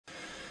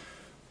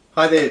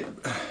Hi there,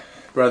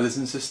 brothers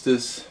and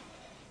sisters.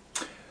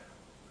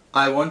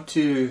 I want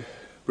to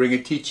bring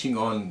a teaching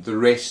on the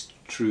rest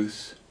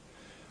truth.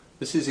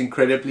 This is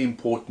incredibly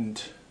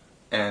important,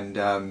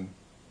 and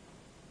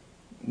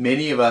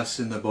many of us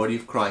in the body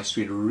of Christ,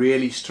 we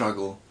really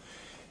struggle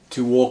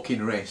to walk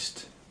in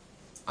rest.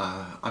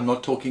 I'm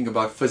not talking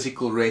about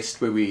physical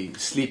rest where we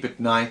sleep at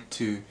night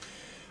to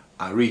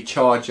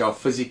recharge our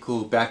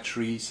physical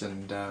batteries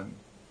and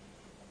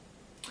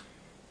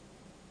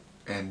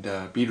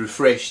be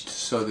refreshed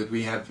so that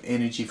we have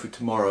energy for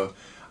tomorrow.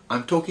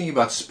 I'm talking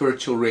about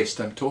spiritual rest.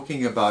 I'm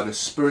talking about a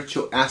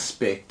spiritual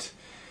aspect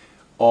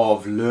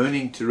of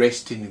learning to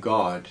rest in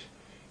God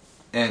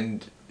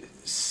and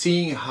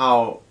seeing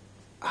how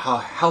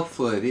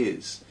helpful it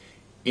is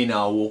in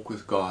our walk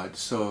with God.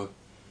 So,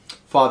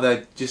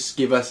 Father, just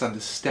give us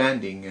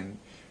understanding and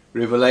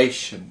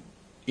revelation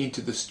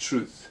into this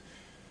truth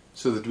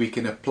so that we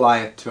can apply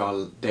it to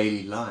our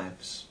daily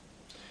lives.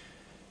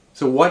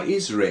 So what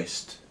is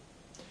rest?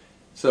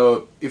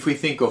 So if we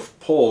think of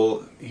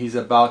Paul, he's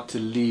about to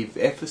leave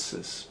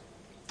Ephesus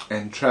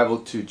and travel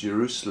to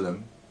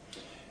Jerusalem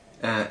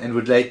and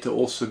would later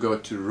also go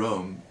to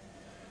Rome.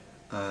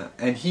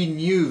 And he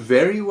knew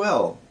very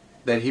well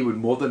that he would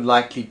more than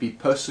likely be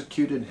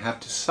persecuted and have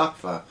to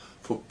suffer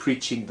for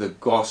preaching the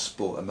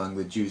gospel among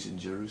the Jews in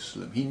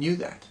Jerusalem. He knew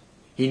that.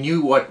 He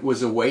knew what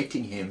was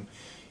awaiting him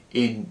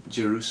in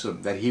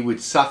Jerusalem, that he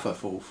would suffer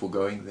for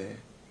going there.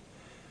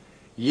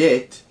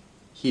 Yet,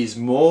 he is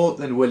more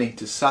than willing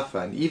to suffer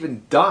and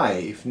even die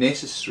if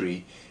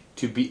necessary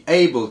to be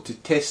able to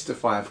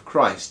testify of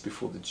Christ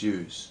before the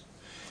Jews.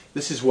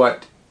 This is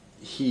what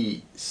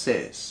he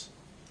says.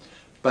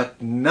 But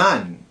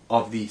none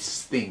of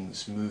these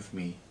things move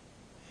me.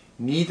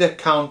 Neither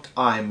count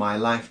I my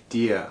life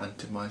dear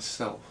unto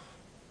myself,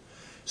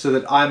 so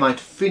that I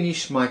might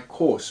finish my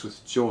course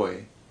with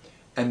joy,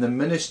 and the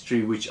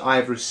ministry which I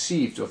have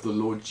received of the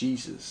Lord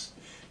Jesus,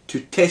 to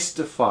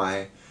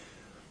testify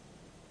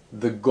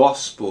the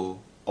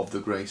gospel of the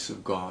grace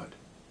of God.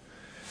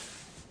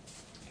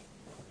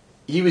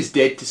 He was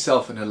dead to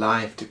self and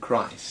alive to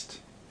Christ.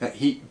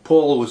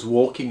 Paul was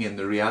walking in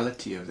the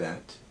reality of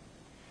that.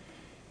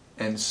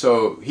 And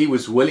so he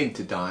was willing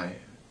to die,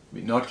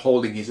 not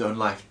holding his own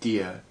life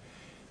dear,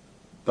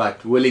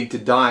 but willing to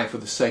die for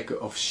the sake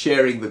of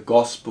sharing the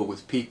gospel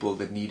with people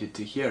that needed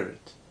to hear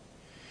it.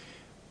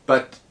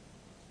 But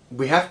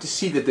we have to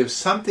see that there's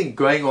something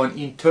going on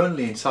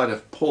internally inside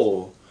of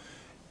Paul,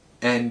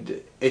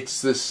 and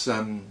it's this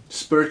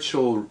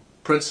spiritual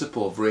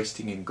principle of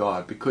resting in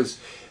God, because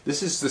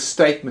this is the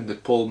statement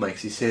that Paul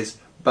makes. He says,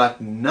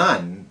 but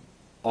none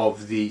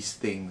of these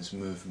things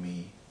move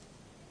me.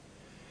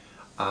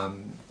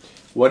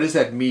 What does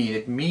that mean?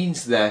 It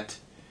means that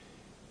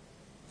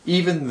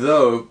even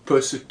though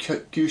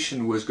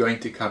persecution was going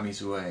to come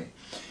his way,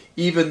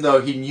 even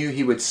though he knew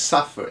he would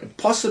suffer and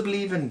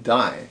possibly even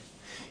die,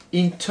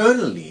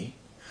 internally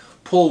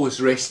Paul was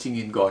resting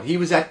in God. He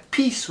was at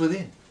peace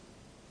within.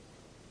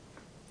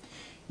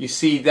 You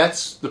see,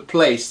 that's the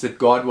place that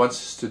God wants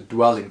us to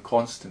dwell in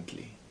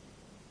constantly.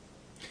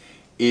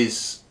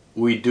 Is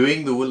we're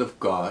doing the will of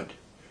God,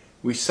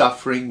 we're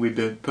suffering, we're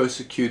being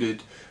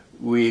persecuted,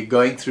 we're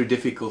going through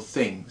difficult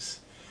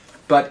things.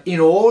 But in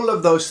all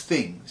of those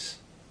things,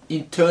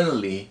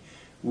 internally,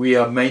 we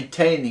are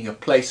maintaining a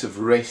place of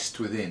rest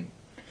within.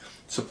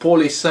 So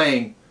Paul is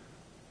saying,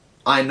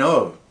 I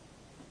know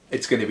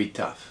it's going to be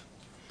tough.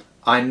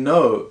 I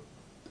know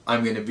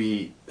I'm going to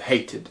be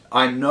hated.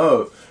 I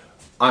know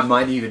I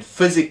might even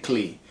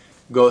physically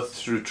go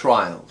through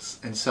trials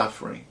and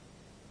suffering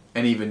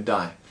and even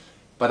die,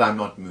 but I'm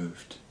not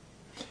moved.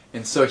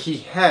 And so he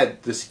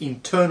had this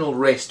internal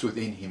rest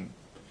within him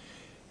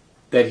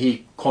that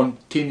he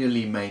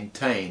continually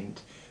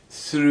maintained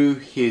through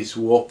his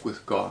walk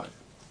with God.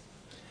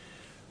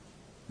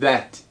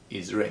 That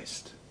is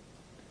rest.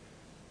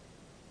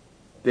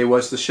 There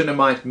was the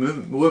Shunammite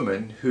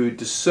woman who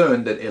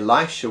discerned that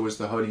Elisha was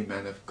the holy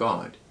man of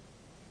God,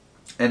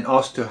 and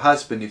asked her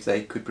husband if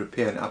they could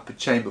prepare an upper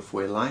chamber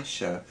for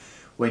Elisha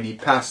when he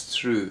passed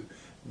through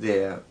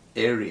their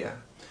area.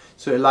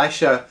 So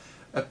Elisha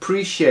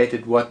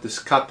appreciated what this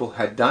couple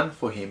had done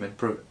for him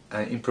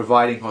in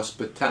providing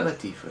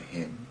hospitality for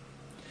him.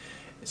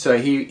 So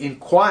he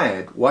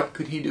inquired, what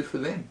could he do for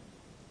them?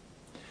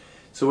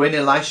 So when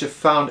Elisha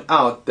found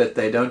out that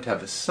they didn't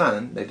have a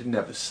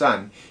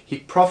son, he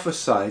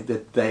prophesied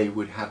that they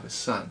would have a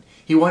son.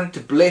 He wanted to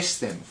bless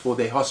them for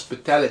their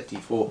hospitality,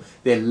 for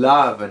their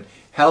love and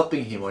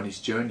helping him on his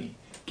journey,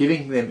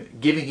 giving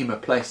him a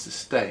place to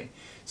stay.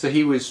 So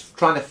he was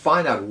trying to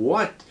find out,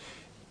 what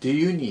do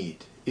you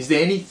need? Is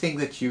there anything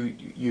that you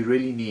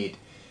really need?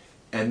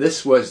 And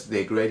this was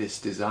their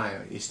greatest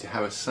desire, is to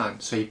have a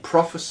son. So he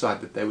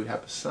prophesied that they would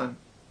have a son.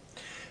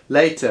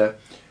 Later,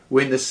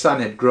 when the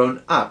son had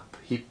grown up,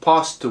 he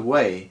passed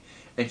away,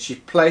 and she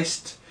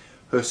placed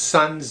her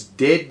son's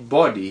dead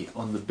body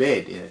on the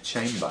bed in a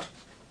chamber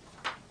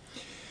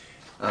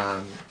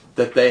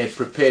that they had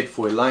prepared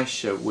for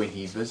Elisha when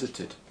he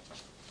visited.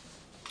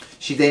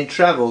 She then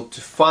traveled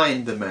to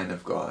find the man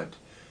of God,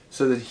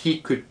 so that he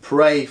could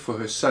pray for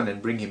her son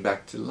and bring him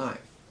back to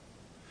life.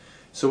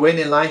 So when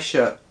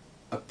Elisha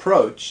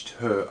approached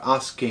her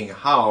asking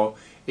how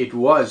it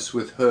was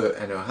with her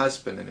and her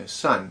husband and her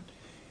son,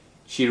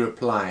 she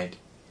replied,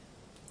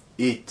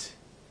 "It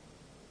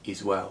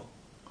is well."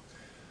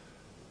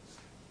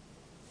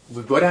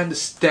 We've got to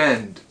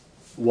understand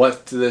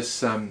what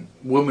this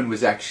woman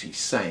was actually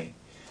saying.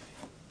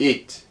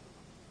 It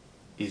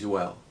is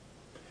well.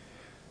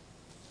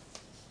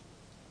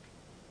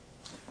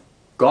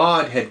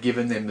 God had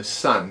given them the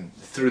son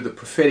through the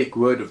prophetic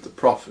word of the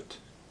prophet.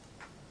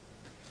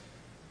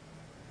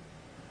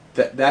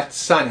 That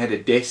son had a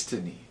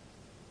destiny.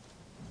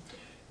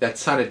 That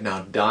son had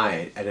now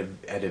died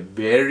at a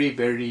very,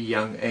 very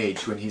young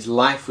age, when his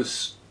life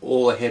was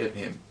all ahead of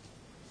him.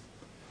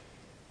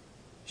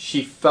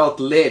 She felt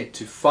led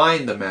to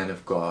find the man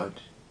of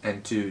God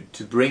and to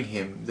bring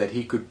him, that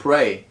he could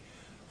pray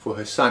for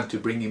her son to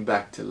bring him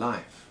back to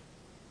life.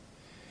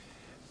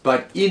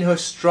 But in her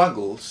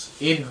struggles,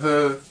 in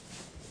her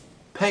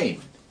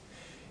pain,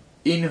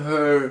 in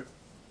her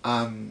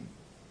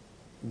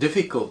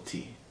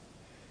difficulty,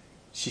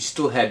 she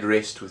still had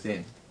rest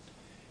within.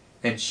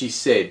 And she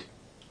said,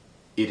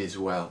 "It is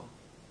well."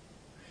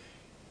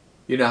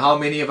 You know, how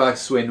many of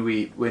us, when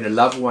a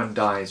loved one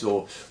dies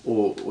or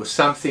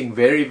something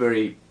very,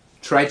 very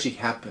tragic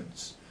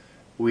happens,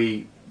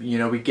 we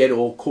get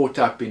all caught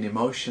up in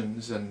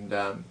emotions, and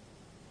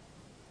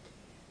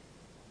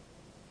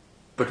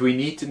but we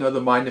need to know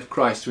the mind of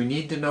Christ. We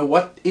need to know,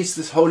 what is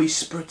this Holy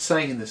Spirit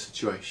saying in this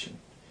situation?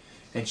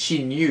 And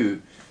she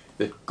knew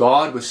that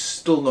God was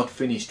still not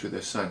finished with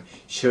her son.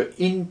 Her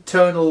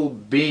internal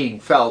being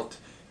felt,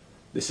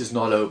 this is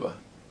not over.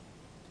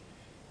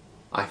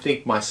 I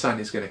think my son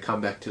is going to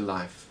come back to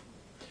life.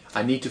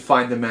 I need to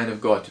find the man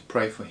of God to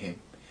pray for him.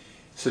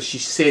 So she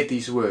said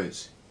these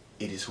words,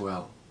 "It is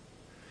well."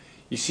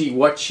 You see,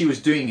 what she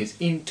was doing is,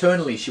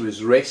 internally she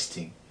was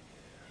resting.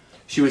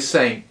 She was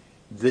saying,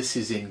 this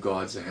is in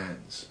God's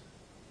hands.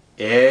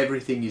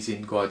 Everything is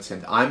in God's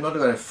hands. I'm not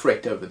going to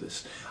fret over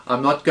this.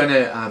 I'm not going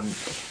to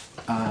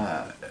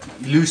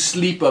lose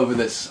sleep over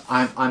this.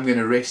 I'm going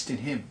to rest in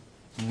Him,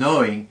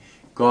 knowing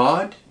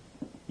God,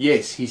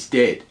 yes, He's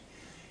dead,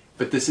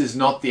 but this is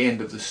not the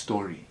end of the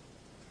story.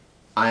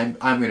 I'm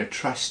going to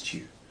trust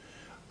you.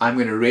 I'm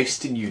going to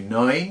rest in you,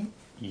 knowing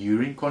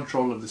you're in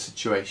control of the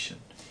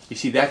situation. You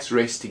see, that's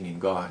resting in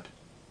God.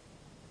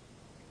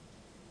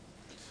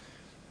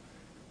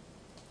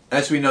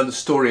 As we know the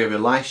story of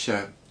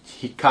Elisha,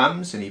 he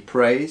comes and he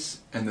prays,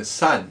 and the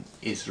son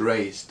is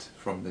raised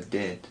from the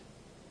dead.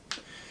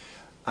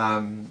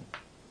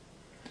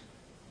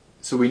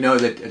 So we know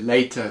that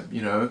later,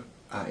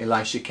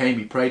 Elisha came,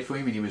 he prayed for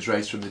him, and he was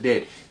raised from the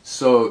dead.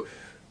 So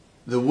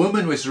the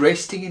woman was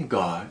resting in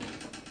God,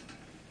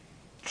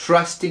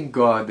 trusting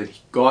God that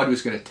God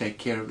was going to take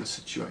care of the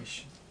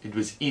situation. It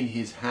was in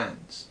His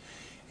hands.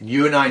 And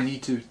you and I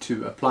need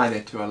to apply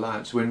that to our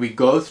lives. When we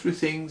go through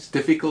things,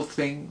 difficult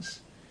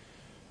things,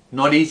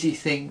 not easy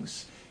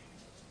things,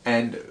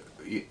 and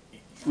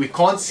we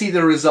can't see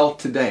the result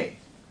today.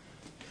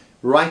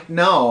 Right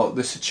now,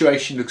 the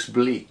situation looks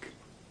bleak.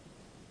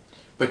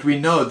 But we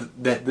know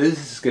that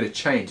this is going to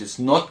change. It's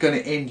not going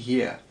to end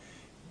here.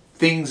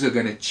 Things are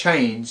going to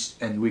change,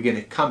 and we're going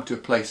to come to a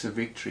place of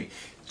victory.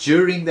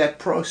 During that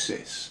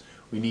process,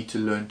 we need to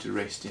learn to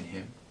rest in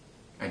Him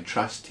and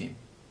trust Him.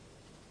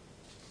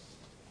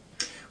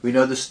 We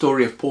know the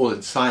story of Paul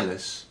and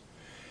Silas,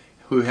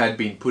 who had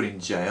been put in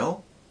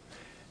jail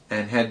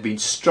and had been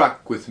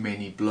struck with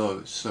many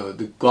blows. So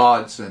the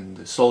guards and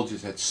the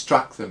soldiers had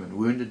struck them and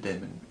wounded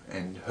them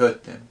and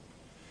hurt them.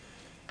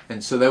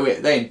 And so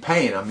they're in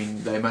pain. I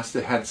mean, they must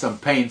have had some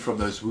pain from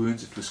those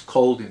wounds. It was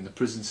cold in the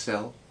prison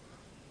cell.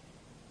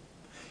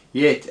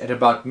 Yet at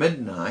about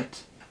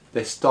midnight,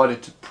 they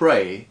started to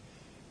pray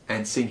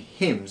and sing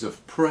hymns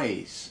of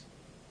praise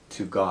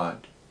to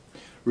God,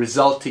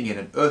 resulting in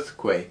an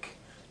earthquake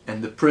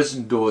and the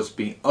prison doors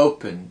being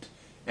opened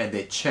and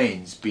their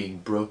chains being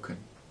broken.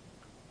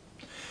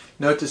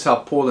 Notice how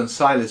Paul and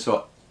Silas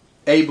are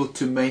able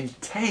to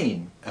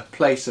maintain a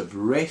place of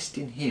rest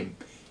in Him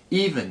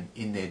even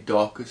in their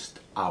darkest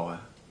hour,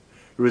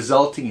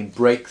 resulting in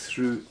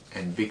breakthrough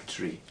and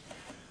victory.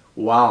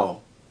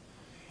 Wow!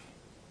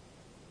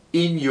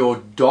 In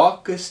your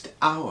darkest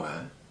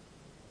hour,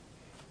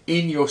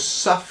 in your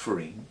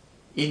suffering,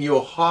 in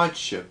your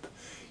hardship,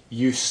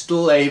 you're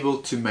still able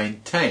to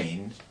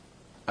maintain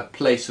a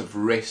place of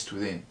rest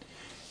within.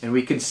 And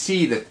we can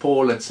see that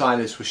Paul and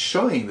Silas were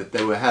showing that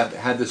they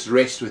had this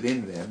rest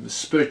within them, the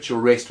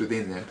spiritual rest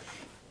within them.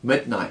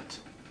 Midnight,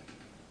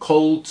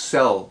 cold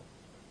cell,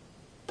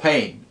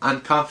 pain,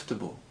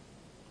 uncomfortable,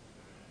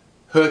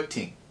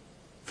 hurting,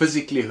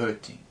 physically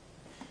hurting.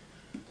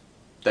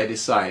 They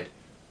decide,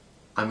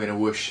 I'm going to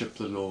worship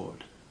the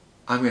Lord.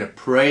 I'm going to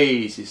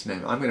praise His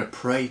name. I'm going to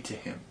pray to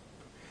Him.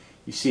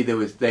 You see,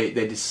 they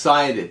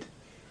decided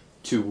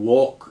to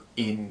walk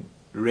in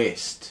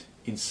rest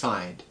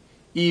inside,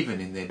 even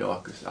in their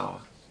darkest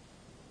hour.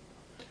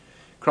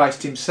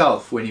 Christ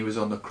Himself, when He was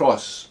on the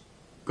cross,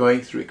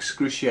 going through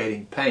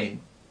excruciating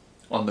pain,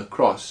 on the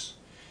cross,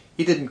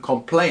 he didn't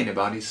complain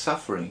about his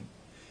suffering,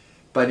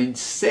 but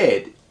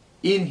instead,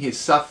 in his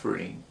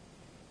suffering,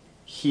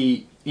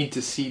 he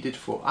interceded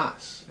for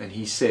us. And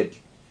he said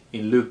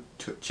in Luke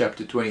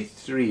chapter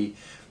 23,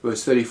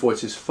 verse 34, it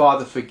says,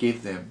 Father,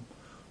 forgive them,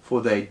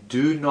 for they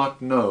do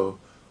not know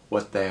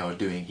what they are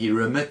doing. He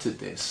remitted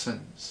their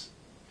sins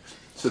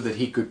so that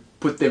he could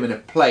put them in a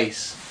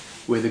place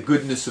where the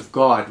goodness of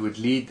God would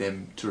lead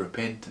them to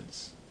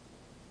repentance.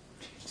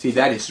 See,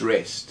 that is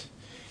rest.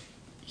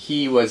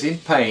 He was in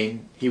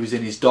pain, he was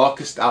in his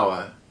darkest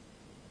hour,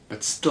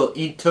 but still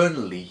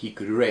internally he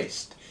could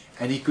rest.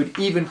 And he could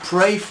even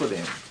pray for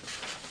them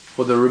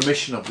for the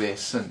remission of their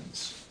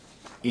sins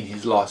in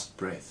his last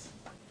breath.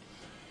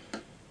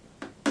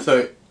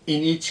 So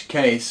in each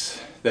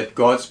case that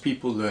God's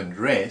people learned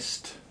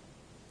rest,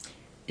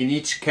 in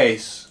each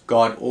case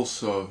God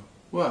also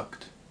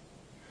worked.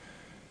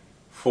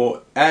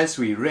 For as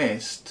we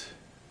rest,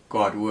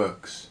 God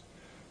works.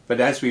 But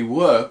as we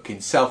work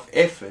in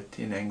self-effort,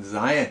 in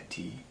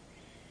anxiety,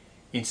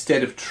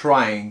 instead of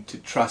trying to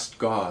trust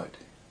God,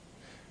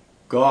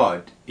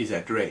 God is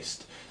at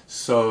rest.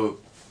 So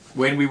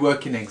when we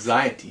work in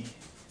anxiety,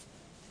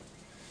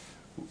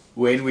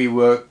 when we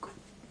work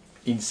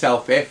in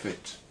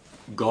self-effort,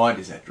 God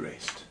is at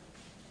rest.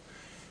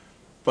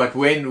 But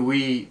when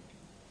we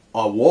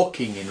are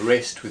walking in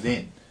rest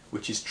within,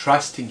 which is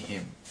trusting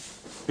Him,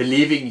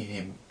 believing in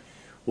Him,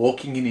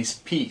 walking in His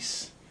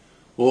peace,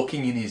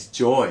 walking in His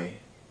joy,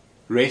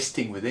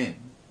 resting within,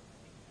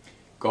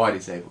 God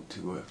is able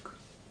to work.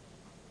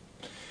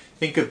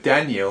 Think of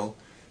Daniel,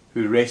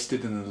 who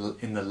rested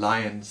in the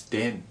lion's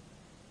den.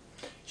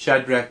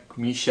 Shadrach,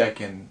 Meshach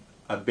and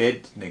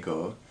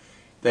Abednego,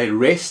 they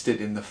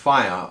rested in the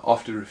fire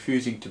after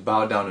refusing to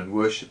bow down and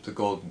worship the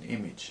golden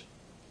image.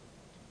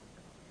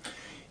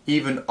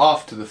 Even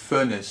after the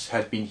furnace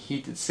had been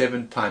heated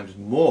 7 times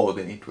more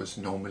than it was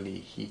normally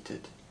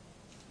heated.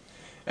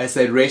 As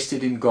they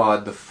rested in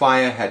God, the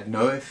fire had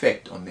no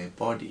effect on their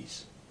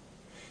bodies,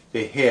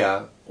 their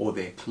hair or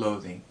their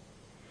clothing.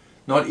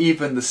 Not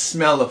even the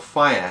smell of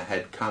fire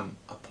had come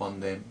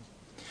upon them.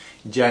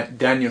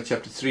 Daniel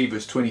chapter 3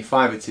 verse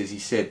 25, it says, he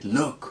said,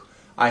 Look,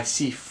 I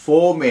see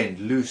 4 men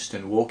loosed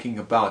and walking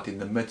about in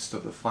the midst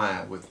of the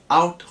fire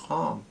without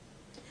harm.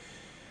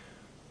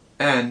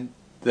 And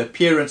the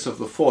appearance of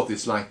the 4th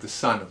is like the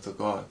son of the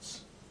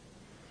gods.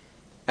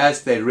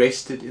 As they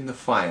rested in the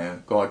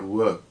fire, God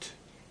worked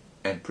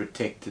and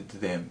protected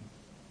them.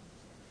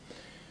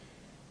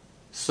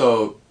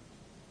 So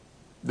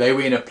they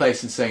were in a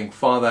place and saying,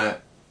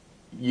 Father,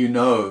 you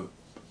know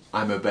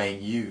I'm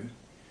obeying you.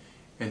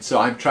 And so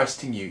I'm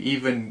trusting you,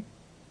 even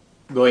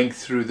going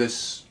through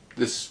this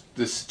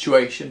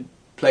situation,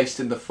 placed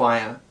in the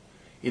fire,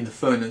 in the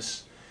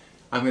furnace.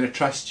 I'm going to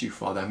trust you,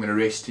 Father. I'm going to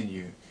rest in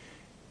you.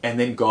 And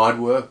then God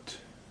worked.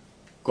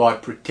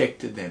 God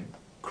protected them.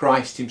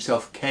 Christ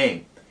Himself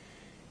came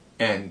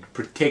and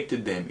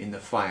protected them in the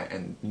fire,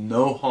 and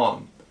no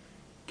harm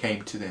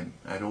came to them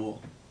at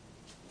all.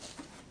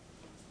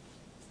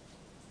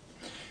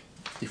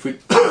 If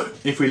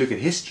we look at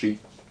history,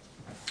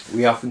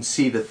 we often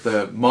see that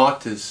the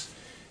martyrs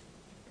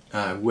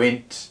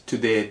went to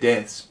their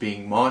deaths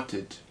being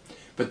martyred,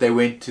 but they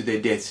went to their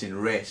deaths in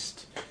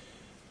rest.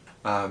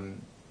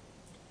 And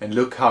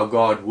look how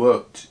God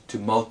worked to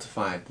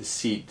multiply the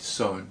seed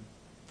sown.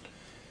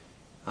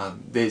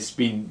 There's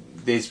been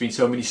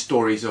so many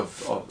stories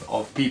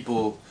of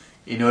people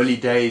in early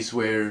days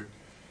where,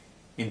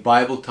 in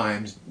Bible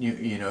times,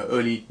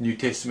 early New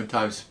Testament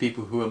times,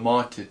 people who were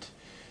martyred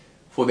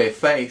for their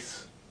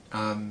faith,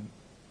 and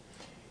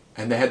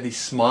they had these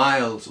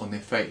smiles on their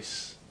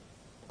face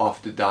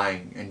after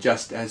dying, and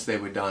just as they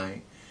were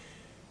dying,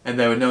 and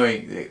they were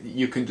knowing that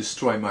you can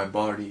destroy my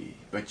body,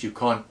 but you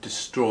can't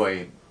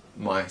destroy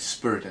my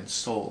spirit and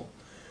soul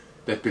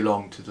that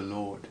belong to the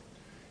Lord.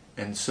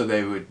 And so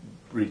they were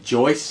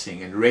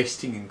rejoicing and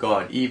resting in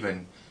God,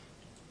 even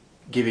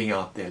giving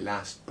out their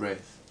last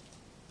breath.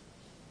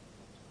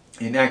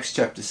 In Acts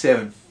chapter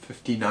 7,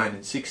 59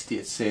 and 60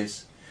 it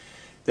says,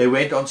 they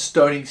went on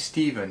stoning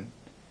Stephen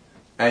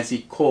as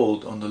he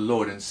called on the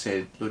Lord and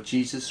said, Lord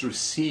Jesus,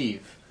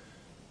 receive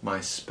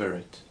my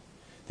spirit.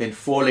 Then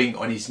falling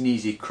on his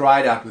knees, he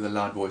cried out with a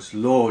loud voice,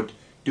 Lord,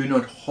 do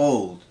not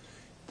hold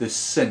this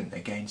sin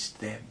against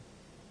them.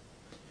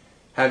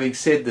 Having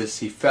said this,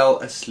 he fell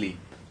asleep.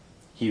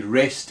 He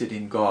rested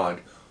in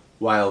God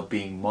while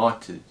being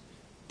martyred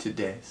to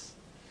death.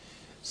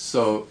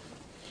 So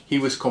he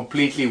was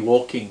completely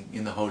walking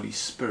in the Holy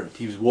Spirit.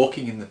 He was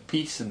walking in the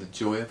peace and the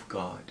joy of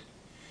God.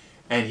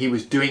 And he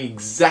was doing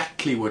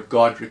exactly what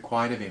God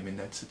required of him in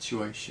that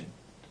situation.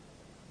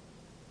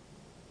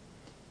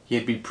 He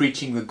had been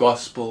preaching the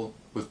gospel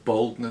with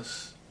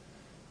boldness,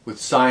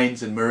 with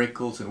signs and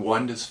miracles and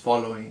wonders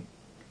following.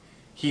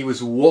 He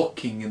was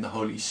walking in the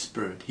Holy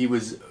Spirit. He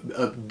was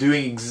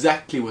doing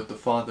exactly what the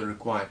Father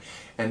required.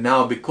 And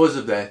now because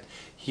of that,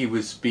 he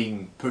was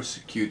being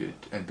persecuted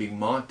and being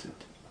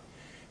martyred.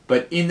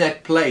 But in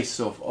that place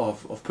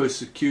of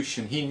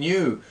persecution, he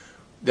knew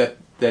that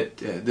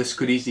this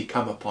could easily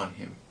come upon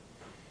him.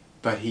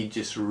 but he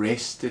just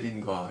rested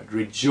in God,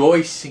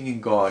 rejoicing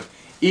in God,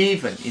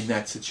 even in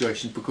that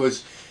situation,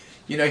 because,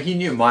 you know, he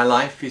knew my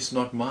life is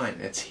not mine.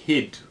 It's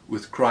hid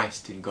with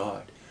Christ in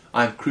God.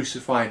 I am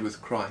crucified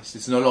with Christ.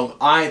 It's no longer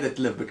I that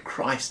live, but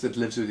Christ that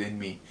lives within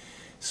me.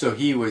 So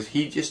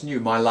he just knew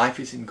my life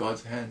is in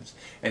God's hands.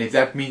 And if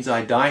that means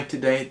I die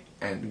today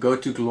and go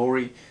to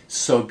glory,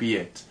 so be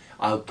it.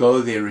 I'll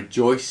go there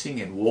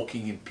rejoicing and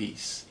walking in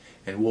peace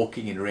and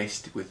walking in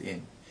rest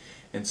within.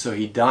 And so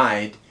he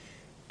died,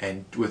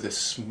 and with a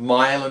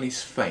smile on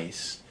his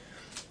face,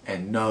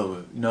 and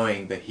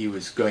knowing that he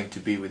was going to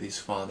be with his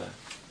Father.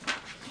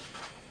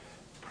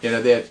 You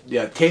know,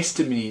 there are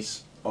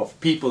testimonies of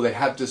people that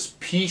have this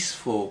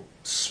peaceful,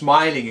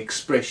 smiling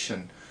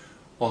expression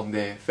on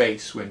their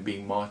face when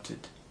being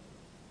martyred.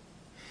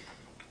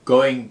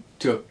 Going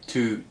to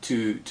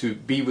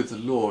be with the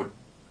Lord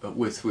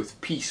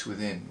with peace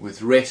within,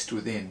 with rest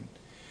within,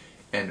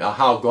 and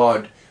how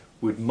God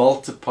would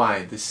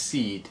multiply the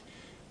seed,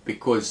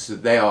 because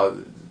they are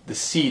the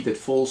seed that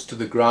falls to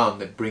the ground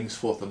that brings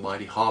forth a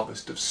mighty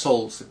harvest of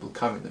souls that will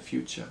come in the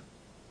future.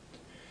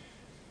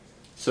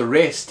 So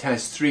rest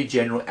has three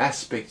general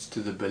aspects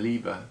to the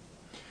believer.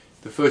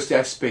 The first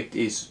aspect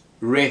is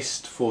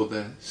rest for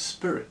the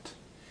spirit.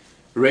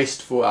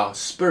 Rest for our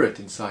spirit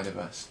inside of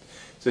us.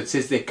 So it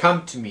says, "They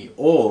come to me,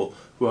 all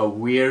who are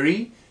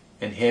weary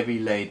and heavy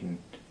laden,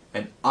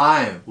 and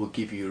I will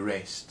give you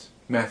rest."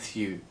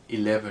 Matthew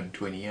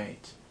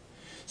 11:28.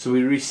 So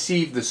we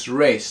receive this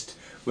rest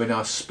when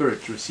our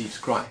spirit receives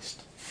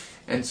Christ.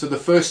 And so the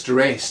first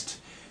rest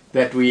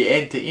that we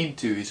enter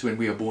into is when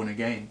we are born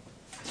again.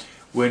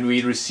 When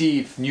we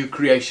receive new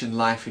creation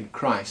life in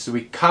Christ. So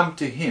we come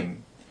to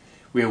Him.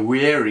 We are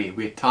weary,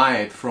 we're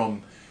tired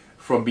from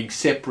being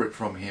separate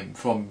from Him,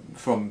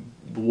 from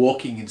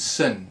walking in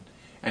sin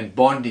and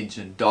bondage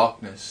and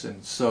darkness.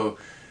 And so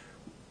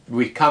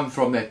we come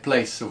from that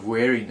place of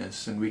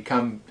weariness, and we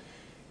come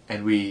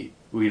and we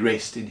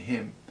rest in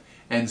Him.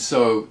 And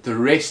so the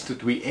rest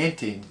that we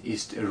enter in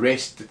is a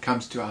rest that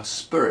comes to our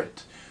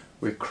spirit,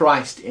 where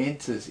Christ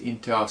enters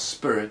into our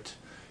spirit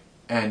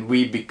and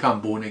we become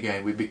born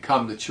again. We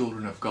become the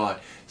children of God.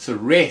 So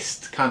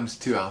rest comes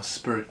to our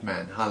spirit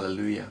man.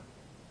 Hallelujah.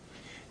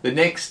 The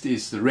next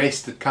is the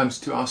rest that comes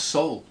to our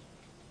soul.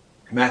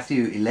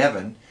 Matthew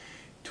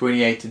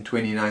 11:28 and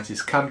 29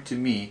 says, "Come to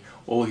me,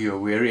 all you are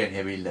weary and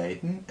heavy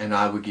laden, and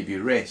I will give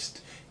you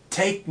rest.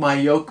 Take my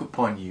yoke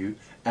upon you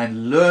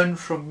and learn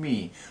from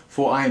me,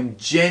 for I am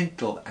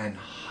gentle and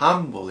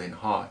humble in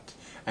heart,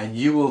 and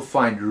you will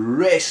find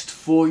rest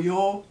for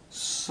your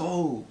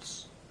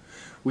souls."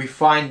 We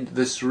find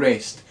this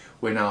rest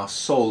when our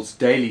souls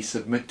daily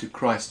submit to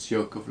Christ's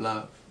yoke of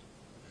love.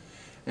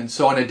 And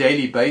so on a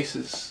daily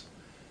basis,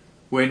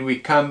 when we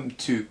come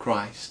to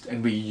Christ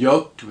and we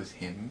yoked with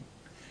Him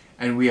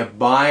and we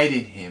abide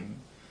in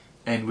Him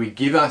and we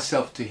give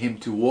ourselves to Him,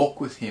 to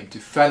walk with Him, to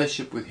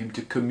fellowship with Him,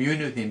 to commune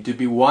with Him, to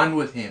be one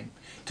with Him,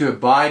 to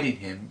abide in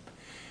Him,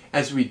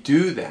 as we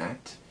do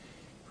that,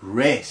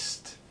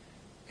 rest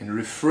and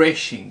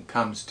refreshing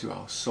comes to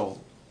our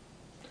soul.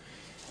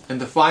 And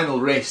the final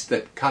rest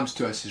that comes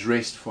to us is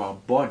rest for our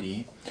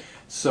body.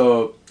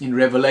 So in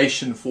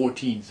Revelation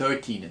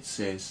 14:13 it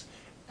says,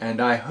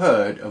 "And I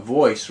heard a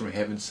voice from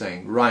heaven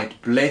saying,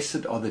 Write,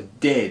 blessed are the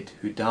dead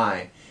who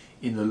die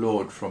in the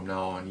Lord from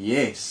now on.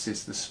 Yes,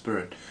 says the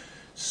Spirit,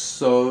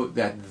 so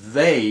that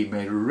they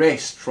may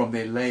rest from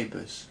their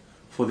labors,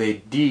 for their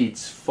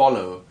deeds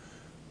follow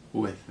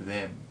with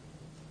them."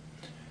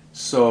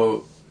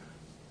 So,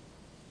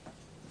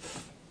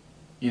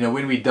 you know,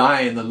 when we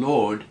die in the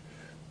Lord,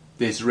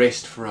 there's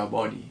rest for our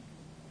body.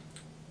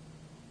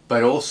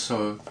 But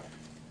also,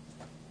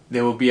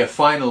 there will be a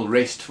final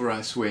rest for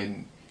us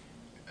when,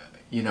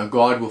 you know,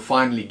 God will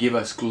finally give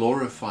us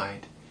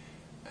glorified,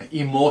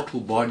 immortal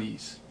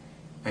bodies.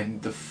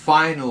 And the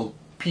final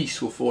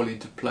piece will fall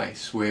into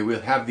place where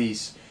we'll have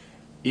these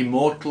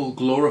immortal,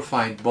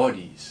 glorified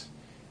bodies.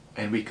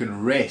 And we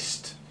can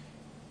rest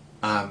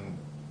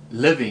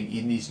living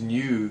in these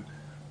new,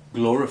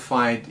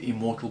 glorified,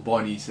 immortal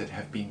bodies that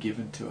have been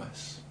given to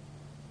us.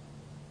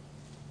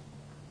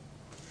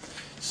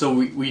 So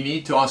we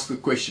need to ask the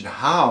question,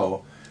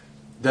 how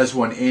does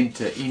one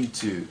enter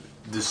into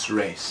this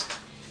rest?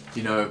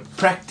 You know,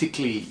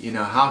 practically, you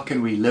know, how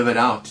can we live it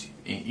out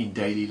in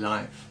daily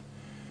life?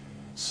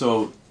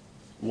 So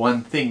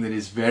one thing that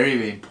is very,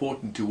 very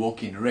important to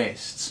walk in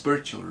rest,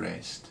 spiritual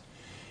rest,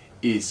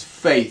 is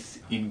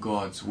faith in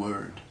God's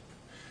Word.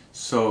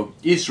 So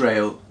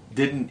Israel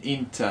didn't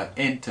enter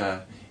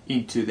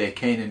into their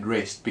Canaan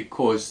rest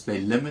because they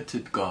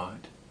limited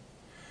God.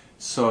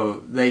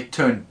 So they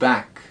turned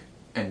back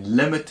and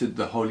limited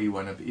the Holy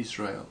One of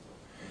Israel.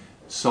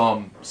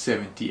 Psalm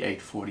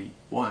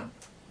 78:41.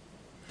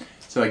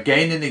 So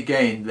again and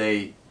again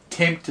they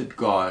tempted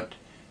God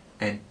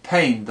and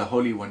pained the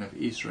Holy One of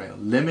Israel,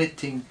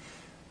 limiting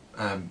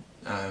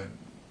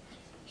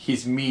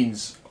His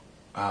means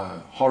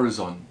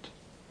horizon.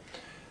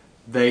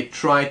 They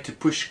tried to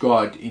push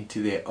God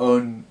into their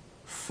own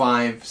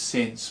 5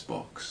 cents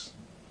box,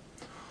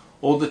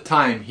 All the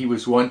time he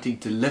was wanting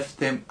to lift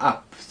them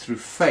up through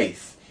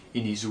faith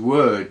in his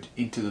word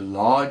into the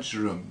large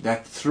room,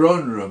 that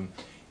throne room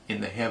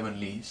in the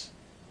heavenlies.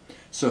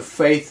 So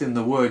faith in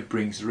the word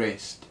brings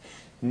rest.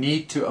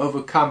 Need to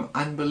overcome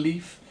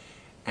unbelief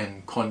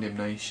and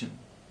condemnation.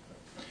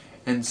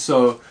 And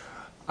so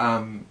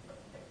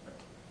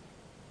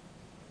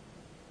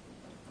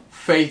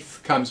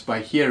faith comes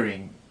by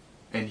hearing,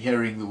 and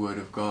hearing the word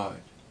of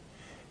God.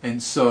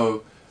 And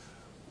so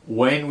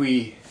when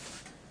we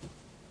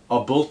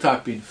are built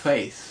up in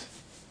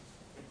faith,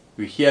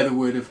 we hear the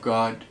word of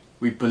God,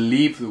 we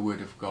believe the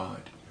word of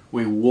God,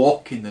 we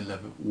walk in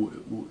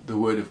the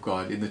word of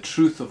God, in the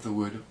truth of the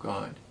word of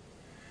God.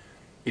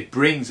 It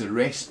brings a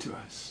rest to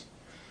us.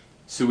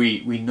 So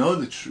we know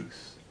the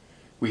truth.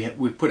 We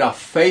put our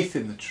faith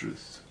in the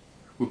truth.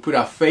 We put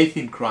our faith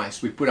in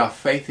Christ. We put our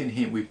faith in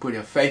Him. We put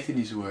our faith in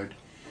His word.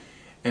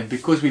 And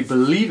because we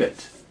believe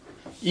it,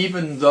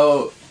 even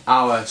though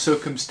our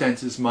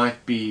circumstances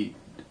might be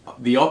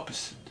the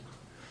opposite,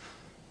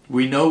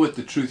 we know what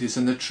the truth is,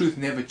 and the truth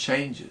never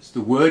changes.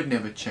 The word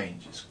never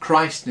changes.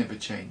 Christ never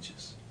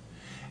changes.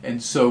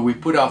 And so we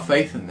put our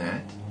faith in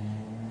that,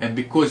 and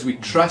because we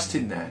trust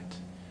in that,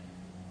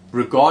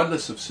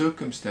 regardless of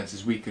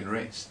circumstances, we can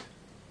rest.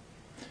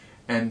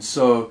 And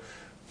so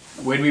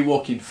when we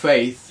walk in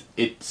faith,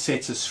 it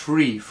sets us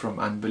free from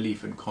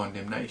unbelief and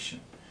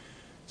condemnation.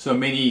 So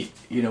many,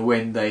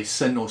 when they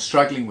sin or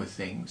struggling with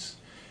things,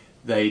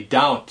 they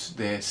doubt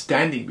their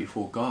standing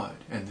before God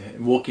and they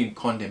walk in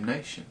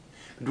condemnation.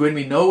 But when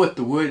we know what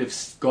the Word of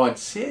God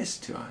says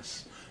to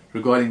us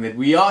regarding that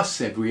we are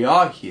saved, we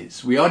are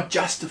His, we are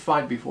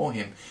justified before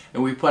Him,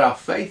 and we put our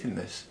faith in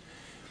this,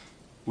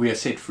 we are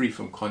set free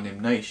from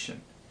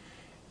condemnation.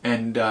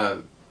 And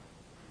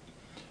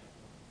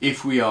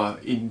if we are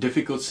in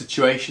difficult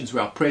situations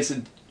where our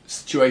present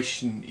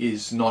situation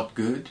is not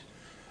good,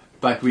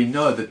 but we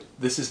know that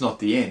this is not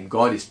the end.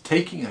 God is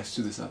taking us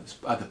to this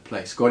other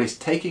place. God is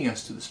taking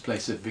us to this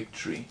place of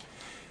victory.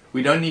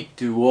 We don't need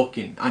to walk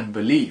in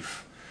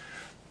unbelief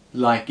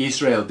like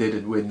Israel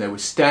did when they were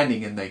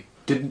standing and they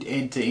didn't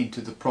enter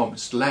into the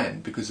promised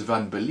land because of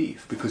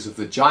unbelief, because of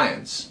the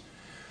giants.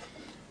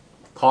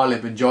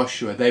 Caleb and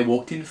Joshua, they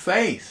walked in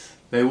faith.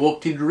 They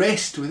walked in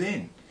rest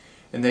within.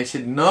 And they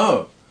said,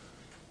 no,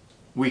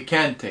 we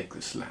can take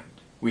this land.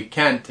 We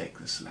can take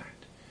this land.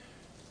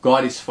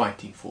 God is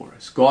fighting for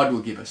us. God will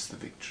give us the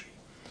victory.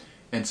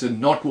 And so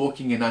not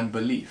walking in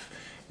unbelief.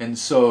 And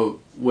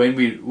so when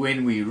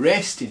we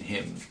rest in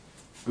Him,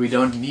 we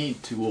don't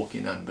need to walk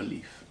in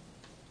unbelief.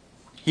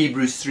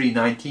 Hebrews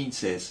 3:19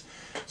 says,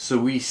 so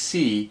we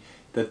see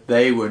that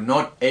they were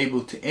not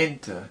able to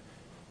enter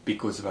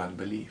because of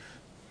unbelief.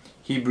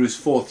 Hebrews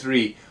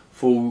 4:3,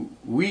 for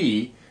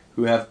we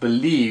who have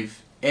believed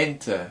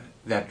enter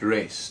that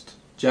rest,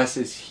 just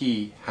as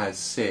He has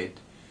said,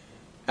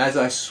 as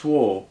I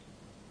swore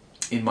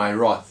in my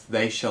wrath,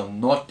 they shall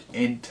not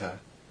enter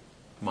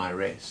my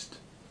rest.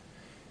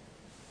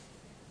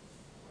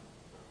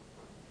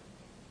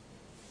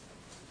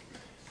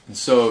 And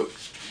so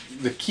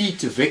the key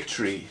to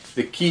victory,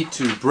 the key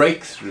to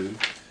breakthrough,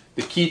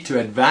 the key to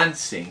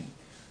advancing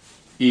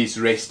is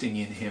resting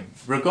in Him,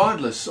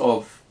 regardless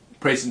of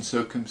present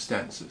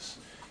circumstances.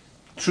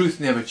 Truth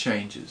never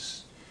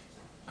changes.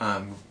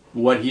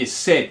 What He has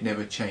said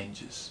never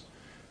changes.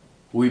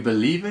 We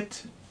believe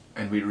it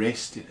and we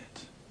rest in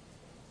it.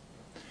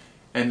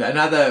 And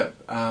another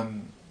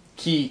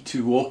key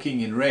to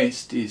walking in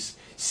rest is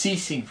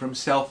ceasing from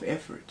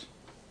self-effort.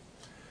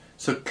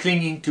 So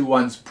clinging to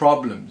one's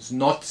problems,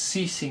 not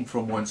ceasing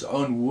from one's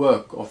own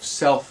work of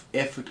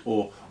self-effort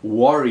or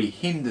worry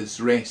hinders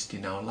rest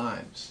in our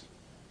lives.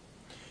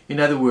 In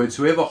other words,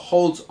 whoever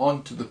holds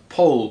on to the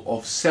pole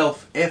of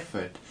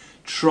self-effort,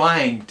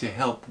 trying to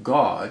help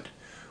God,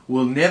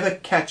 will never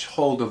catch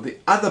hold of the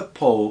other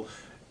pole,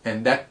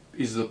 and that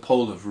is the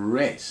pole of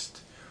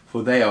rest,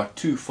 for they are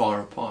too far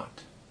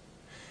apart.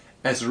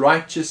 As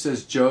righteous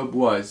as Job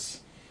was,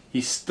 he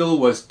still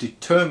was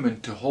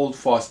determined to hold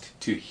fast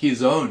to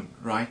his own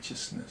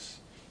righteousness,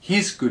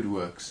 his good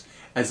works,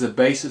 as a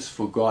basis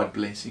for God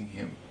blessing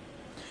him.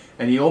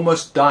 And he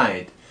almost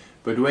died,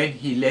 but when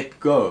he let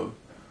go,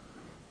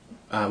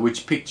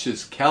 which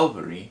pictures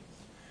Calvary,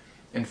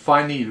 and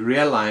finally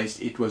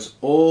realized it was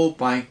all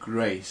by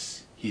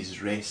grace,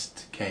 his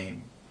rest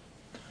came.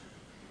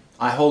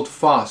 I hold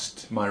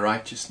fast my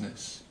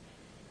righteousness,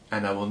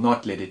 and I will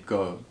not let it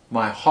go.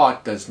 My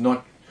heart does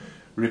not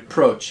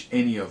reproach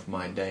any of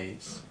my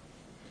days.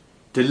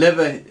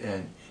 Deliver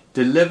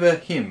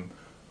him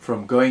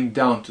from going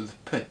down to the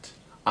pit.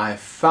 I have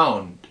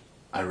found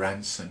a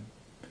ransom.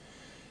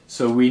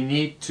 So we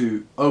need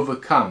to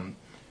overcome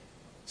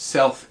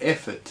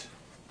self-effort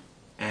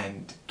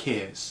and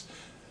cares.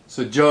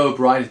 So Job,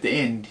 right at the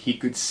end, he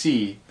could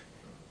see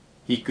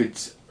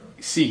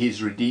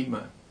his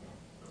Redeemer.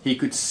 He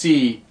could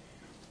see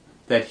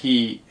that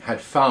he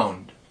had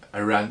found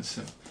a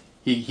ransom.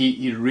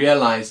 He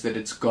realized that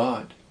it's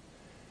God.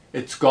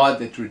 It's God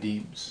that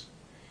redeems.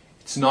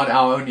 It's not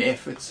our own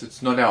efforts.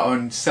 It's not our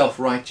own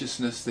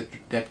self-righteousness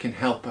that can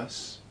help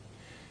us.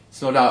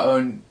 It's not our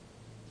own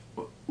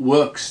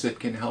works that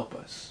can help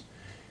us,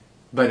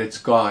 but it's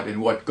God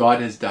and what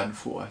God has done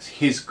for us,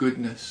 His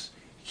goodness,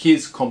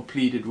 His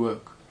completed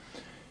work.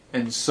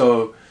 And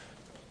so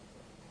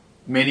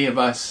many of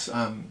us,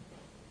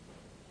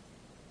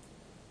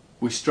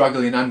 we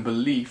struggle in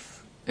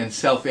unbelief and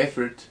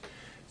self-effort,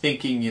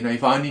 thinking,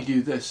 if I only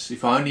do this,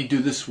 if I only do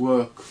this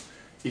work,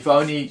 if I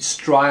only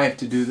strive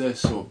to do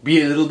this or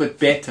be a little bit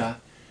better,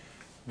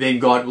 then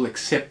God will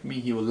accept me,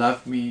 He will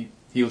love me,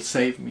 He will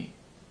save me.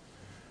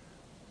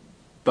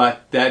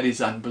 But that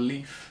is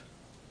unbelief,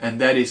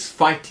 and that is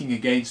fighting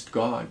against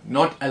God,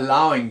 not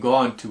allowing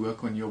God to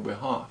work on your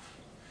behalf.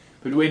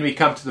 But when we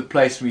come to the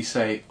place where we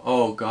say,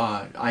 oh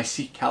God, I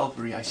see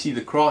Calvary, I see the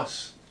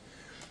cross,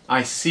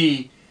 I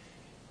see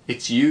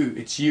it's you,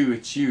 it's you,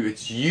 it's you,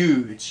 it's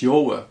you, it's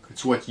your work,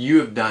 it's what you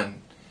have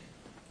done.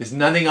 There's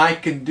nothing I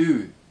can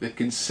do that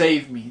can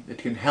save me, that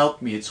can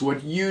help me. It's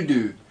what you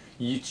do.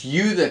 It's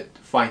you that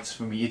fights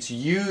for me. It's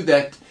you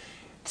that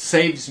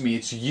saves me.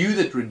 It's you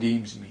that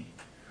redeems me.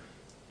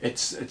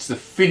 It's the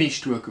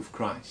finished work of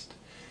Christ.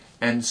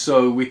 And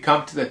so we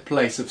come to that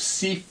place of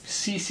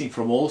ceasing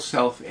from all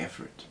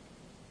self-effort.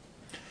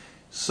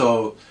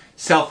 So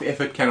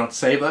self-effort cannot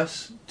save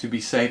us to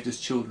be saved as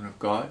children of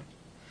God.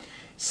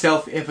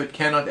 Self-effort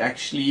cannot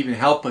actually even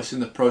help us in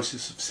the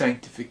process of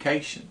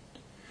sanctification.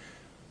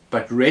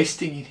 But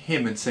resting in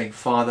Him and saying,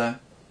 Father,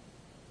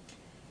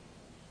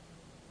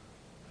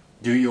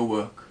 do your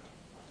work.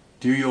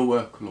 Do your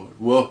work, Lord.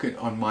 Work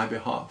on my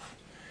behalf.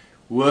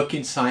 Work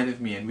inside of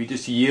me. And we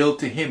just yield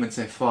to Him and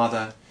say,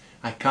 Father,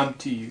 I come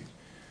to you.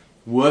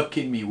 Work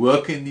in me.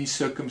 Work in these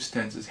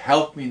circumstances.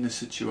 Help me in this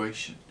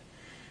situation.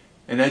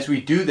 And as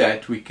we do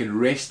that, we can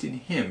rest in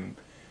Him,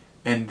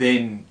 and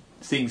then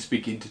things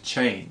begin to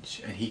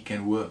change and He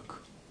can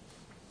work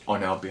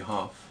on our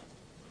behalf.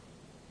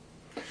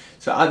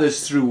 So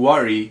others through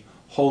worry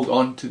hold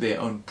on to their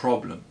own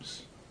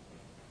problems.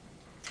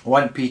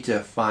 1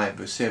 Peter 5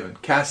 verse 7,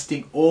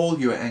 casting all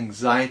your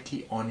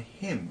anxiety on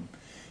Him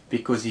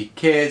because He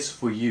cares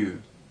for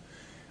you.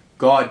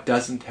 God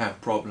doesn't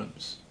have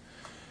problems.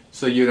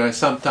 So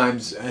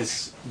sometimes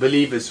as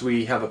believers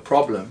we have a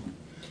problem,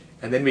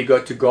 and then we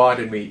go to God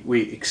and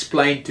we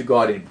explain to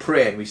God in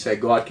prayer, and we say,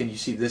 God, can you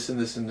see this and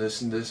this and this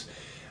and this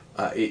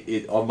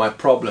of my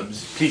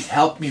problems? Please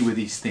help me with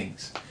these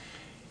things.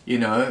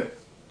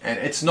 And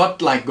it's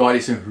not like God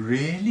is saying,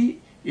 really?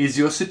 Is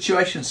your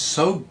situation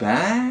so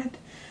bad?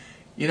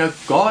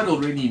 God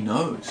already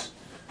knows.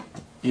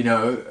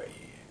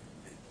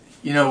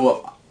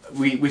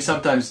 We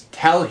sometimes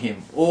tell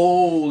Him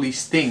all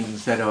these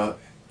things that are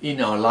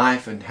in our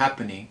life and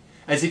happening,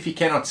 as if He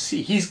cannot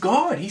see. He's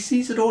God. He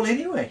sees it all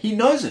anyway. He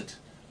knows it.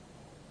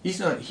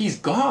 He's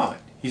God.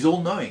 He's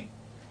all-knowing.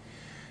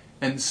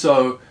 And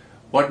so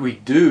what we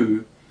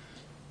do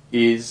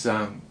is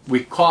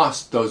we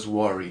cast those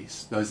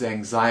worries, those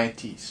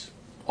anxieties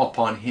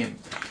upon Him.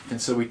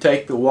 And so we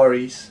take the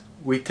worries,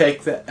 we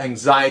take the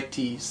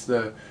anxieties,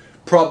 the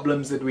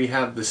problems that we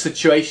have, the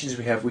situations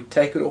we have, we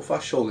take it off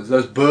our shoulders.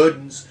 Those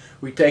burdens,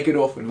 we take it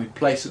off and we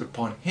place it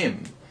upon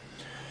Him.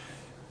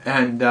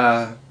 And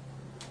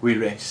we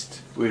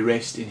rest. We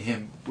rest in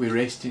Him. We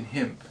rest in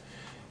Him.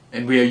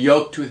 And we are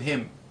yoked with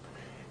Him.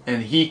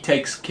 And He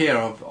takes care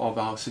of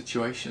our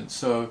situation.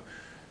 So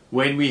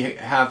when we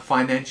have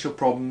financial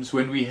problems,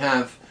 when we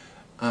have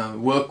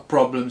work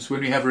problems,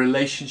 when we have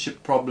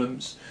relationship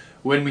problems,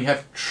 when we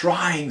have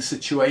trying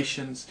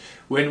situations,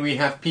 when we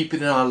have people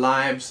in our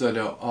lives that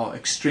are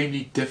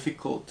extremely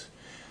difficult,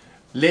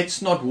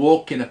 let's not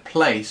walk in a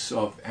place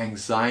of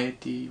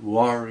anxiety,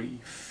 worry,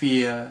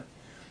 fear,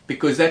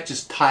 because that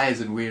just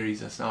tires and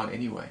wearies us out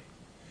anyway.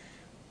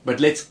 But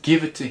let's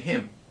give it to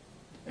Him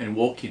and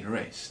walk in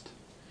rest.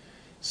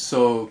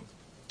 So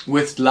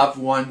with loved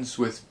ones,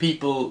 with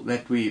people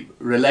that we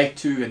relate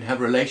to and have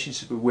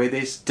relationships with, where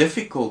there's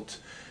difficult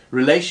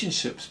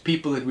relationships,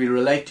 people that we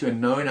relate to and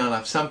know in our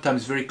life,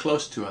 sometimes very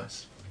close to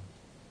us,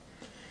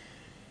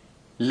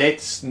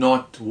 let's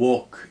not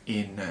walk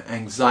in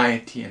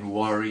anxiety and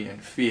worry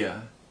and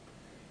fear,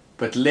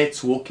 but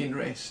let's walk in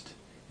rest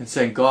and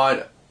say,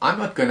 God, I'm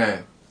not going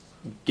to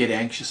get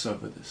anxious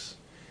over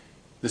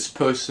this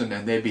person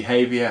and their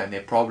behavior and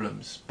their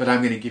problems, but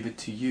I'm going to give it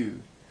to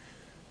you.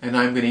 And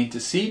I'm going to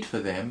intercede for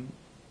them.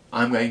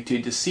 I'm going to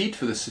intercede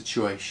for the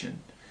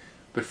situation.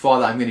 But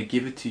Father, I'm going to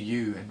give it to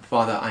you. And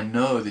Father, I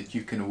know that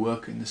you can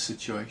work in this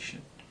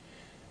situation.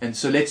 And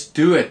so let's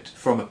do it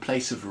from a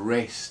place of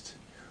rest.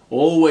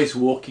 Always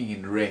walking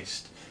in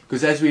rest.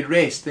 Because as we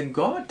rest, then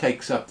God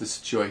takes up the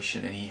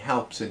situation and He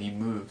helps and He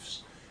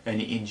moves and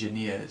He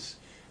engineers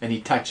and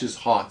He touches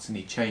hearts and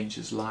He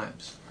changes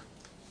lives.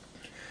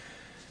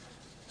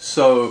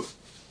 So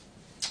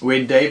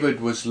when David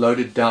was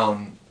loaded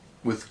down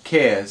with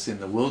cares in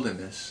the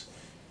wilderness,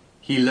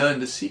 he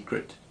learned a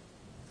secret.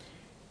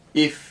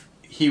 If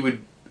he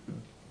would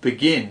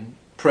begin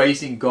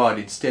praising God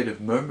instead of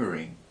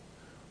murmuring,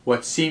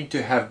 what seemed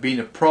to have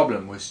been a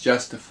problem was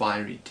just a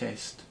fiery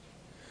test.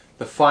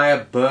 The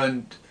fire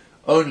burned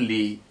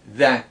only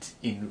that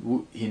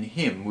in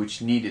him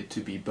which needed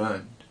to be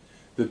burned.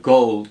 the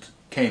gold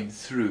came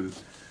through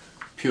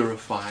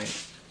purified.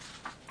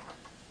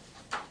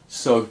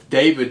 So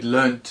David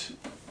learnt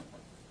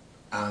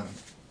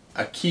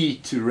a key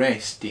to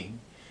resting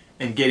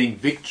and getting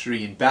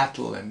victory in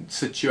battle and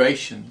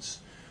situations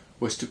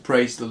was to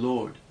praise the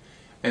Lord.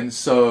 And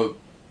so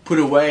put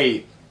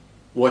away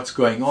what's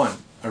going on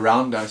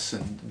around us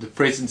and the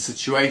present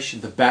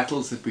situation, the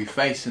battles that we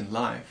face in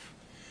life,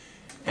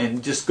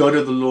 and just go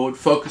to the Lord,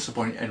 focus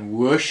upon Him and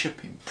worship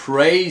Him,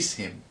 praise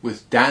Him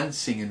with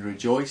dancing and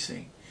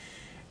rejoicing,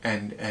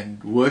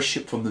 and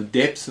worship from the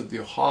depths of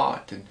your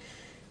heart, and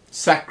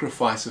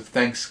sacrifice of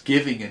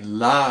thanksgiving and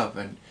love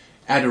and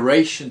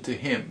adoration to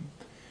Him.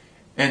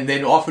 And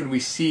then often we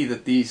see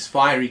that these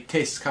fiery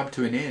tests come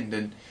to an end,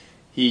 and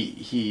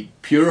He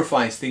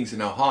purifies things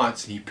in our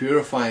hearts. He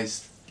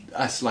purifies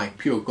us like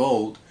pure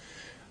gold.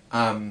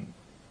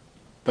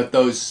 But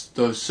those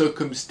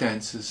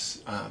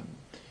circumstances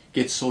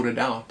get sorted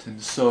out.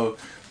 And so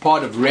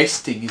part of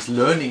resting is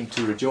learning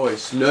to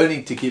rejoice,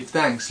 learning to give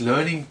thanks,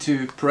 learning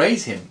to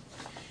praise Him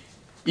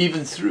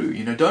even through.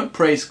 Don't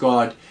praise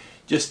God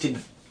just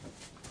in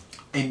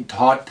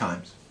hard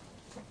times.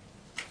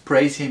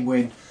 Praise Him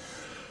when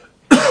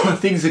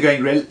things are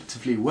going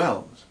relatively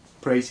well.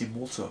 Praise Him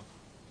also.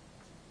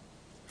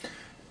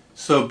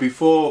 So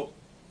before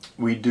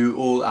we do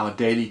all our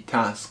daily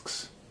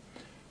tasks,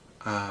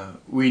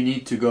 we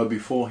need to go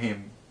before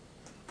Him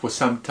for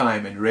some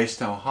time and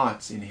rest our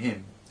hearts in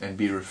Him and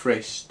be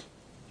refreshed.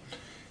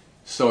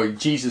 So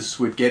Jesus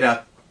would get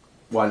up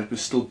while it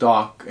was still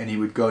dark, and He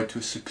would go to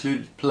a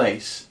secluded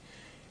place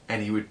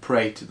and He would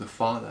pray to the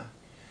Father.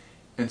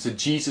 And so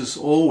Jesus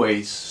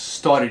always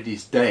started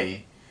His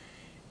day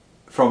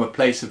from a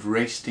place of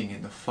resting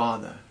in the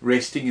Father,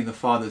 resting in the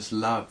Father's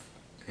love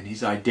and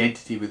His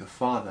identity with the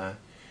Father,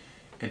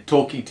 and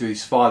talking to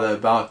His Father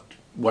about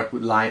what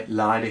would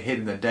lie ahead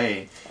in the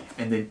day,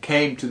 and then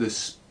came to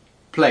this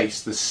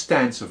place, the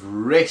stance of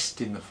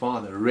rest in the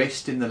Father,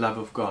 rest in the love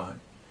of God,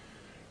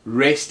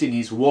 rest in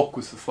His walk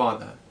with the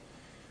Father,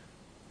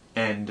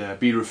 and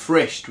be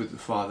refreshed with the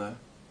Father,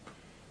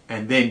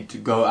 and then to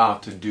go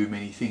out and do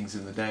many things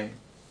in the day.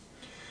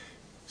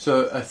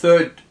 So a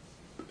third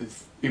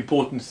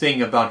important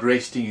thing about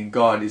resting in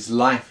God is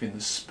life in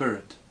the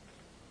Spirit.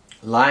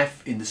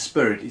 Life in the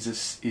Spirit is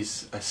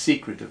a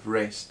secret of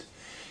rest.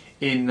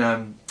 In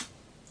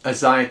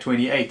Isaiah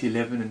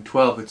 28:11 and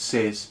 12 it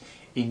says,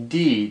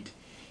 "Indeed,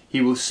 He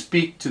will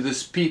speak to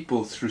this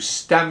people through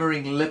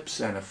stammering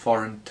lips and a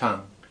foreign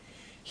tongue.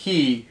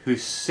 He who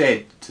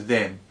said to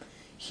them,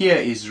 'Here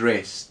is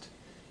rest,'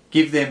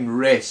 give them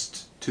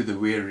rest to the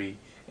weary,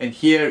 and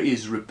here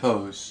is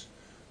repose,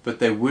 but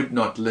they would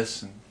not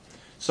listen."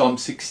 Psalm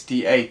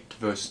 68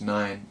 verse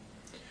 9.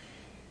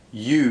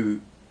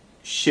 You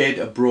shed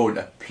abroad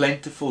a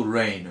plentiful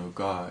rain, O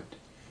God.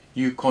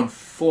 You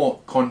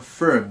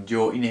confirmed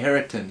your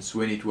inheritance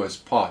when it was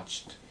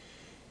parched.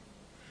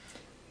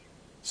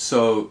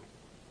 So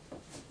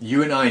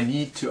you and I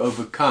need to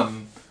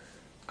overcome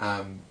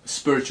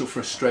spiritual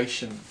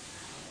frustration.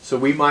 So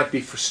we might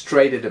be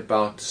frustrated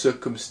about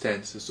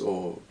circumstances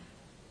or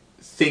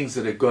things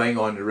that are going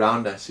on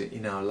around us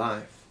in our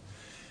life.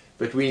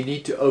 But we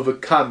need to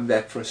overcome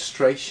that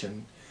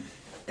frustration,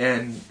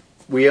 and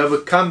we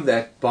overcome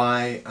that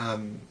by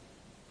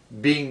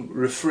being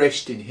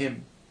refreshed in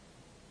Him.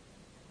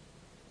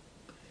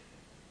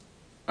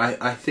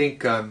 I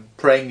think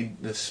praying in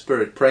the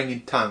Spirit, praying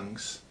in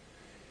tongues,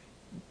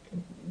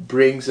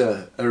 brings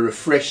a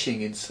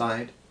refreshing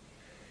inside.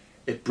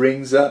 It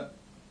brings a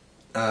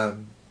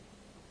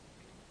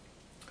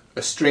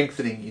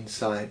strengthening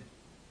inside.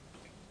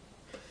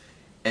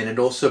 And it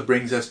also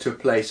brings us to a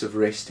place of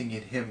resting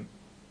in Him.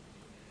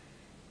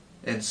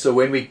 And so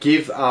when we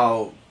give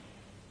our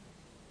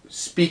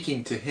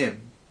speaking to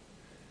Him,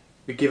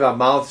 we give our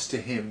mouths to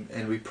Him,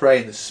 and we pray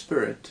in the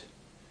Spirit,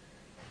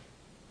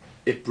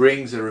 it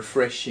brings a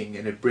refreshing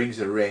and it brings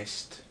a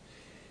rest.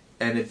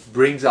 And it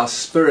brings our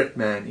spirit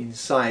man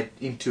inside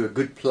into a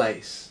good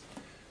place.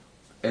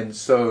 And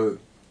so,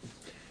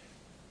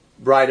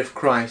 Bride of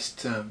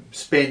Christ,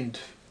 spend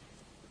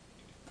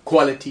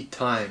quality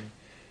time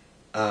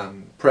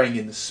praying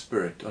in the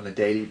Spirit on a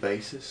daily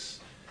basis,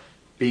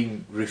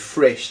 being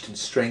refreshed and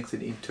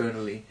strengthened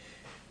internally.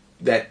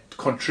 That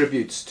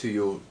contributes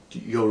to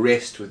your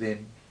rest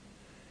within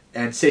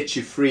and sets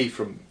you free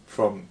from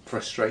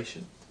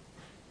frustration.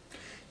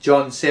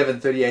 John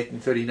 7:38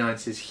 and 39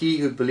 says, "He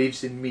who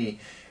believes in me,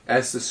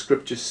 as the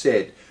scripture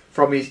said,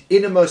 from his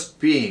innermost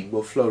being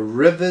will flow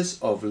rivers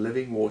of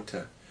living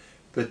water.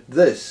 But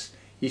this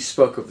he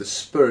spoke of the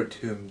Spirit,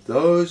 whom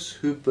those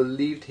who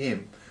believed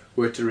him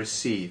were to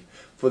receive.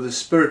 For the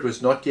Spirit was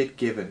not yet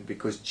given,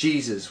 because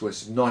Jesus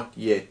was not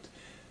yet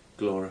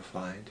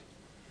glorified."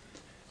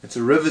 It's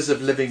the rivers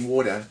of living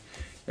water.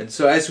 And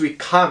so as we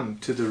come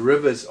to the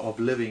rivers of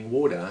living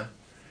water,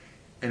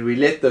 and we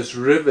let those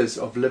rivers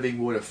of living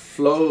water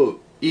flow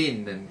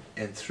in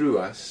and through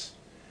us,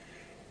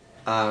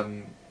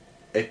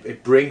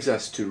 it brings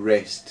us to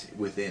rest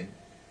within.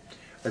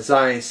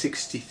 Isaiah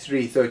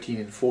 63:13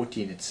 and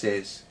 14 it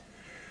says,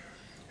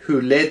 who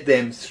led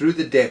them through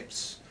the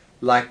depths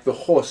like the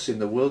horse in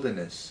the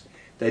wilderness.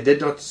 They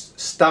did not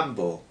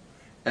stumble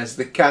as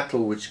the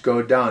cattle which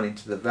go down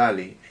into the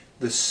valley.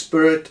 The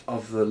Spirit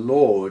of the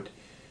Lord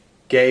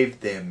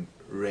gave them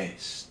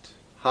rest.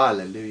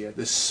 Hallelujah.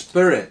 The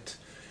Spirit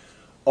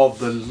of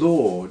the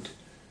Lord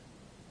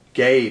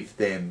gave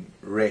them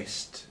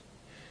rest.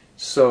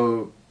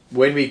 So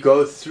when we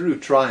go through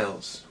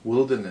trials,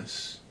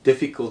 wilderness,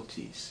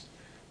 difficulties,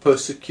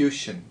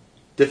 persecution,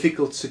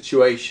 difficult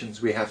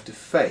situations we have to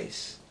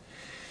face,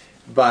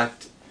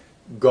 but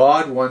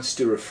God wants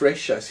to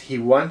refresh us. He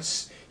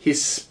wants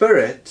His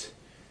Spirit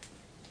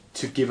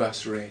to give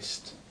us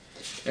rest.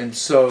 And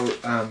so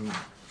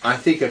I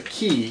think a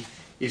key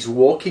is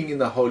walking in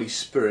the Holy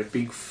Spirit,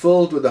 being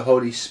filled with the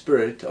Holy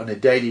Spirit on a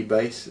daily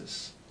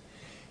basis,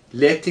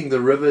 letting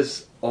the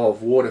rivers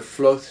of water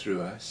flow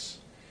through us,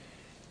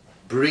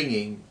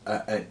 bringing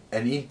an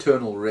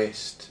internal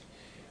rest,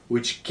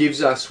 which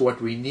gives us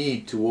what we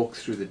need to walk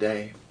through the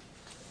day.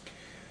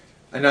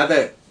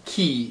 Another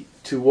key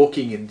to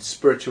walking in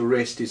spiritual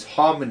rest is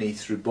harmony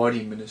through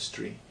body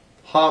ministry.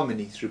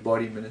 Harmony through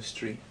body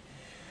ministry.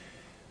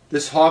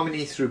 This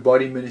harmony through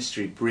body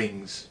ministry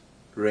brings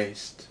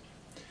rest.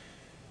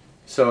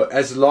 So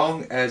as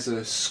long as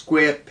a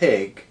square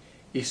peg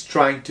is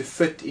trying to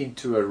fit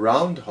into a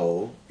round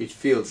hole, it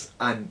feels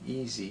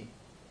uneasy.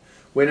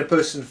 When a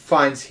person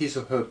finds his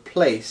or her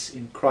place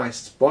in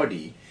Christ's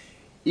body,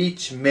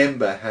 each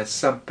member has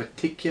some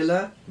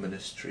particular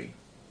ministry.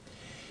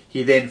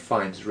 He then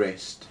finds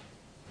rest.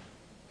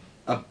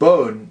 A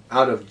bone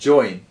out of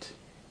joint,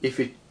 if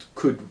it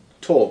could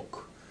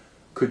talk,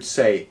 could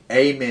say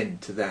amen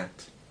to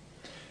that.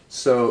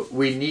 So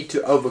we need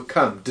to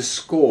overcome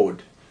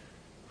discord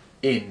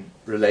in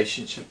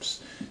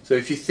relationships. So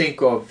if you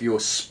think of your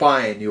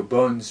spine, your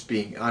bones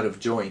being out of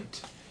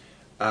joint,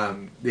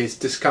 there's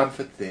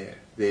discomfort there.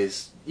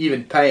 There's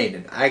even pain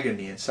and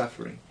agony and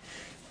suffering.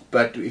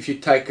 But if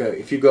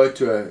you go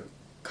to a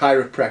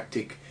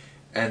chiropractic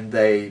and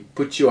they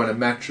put you on a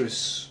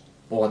mattress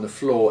or on the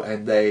floor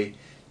and they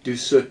do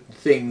certain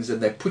things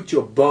and they put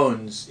your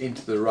bones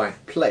into the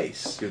right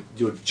place,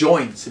 your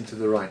joints into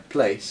the right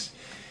place,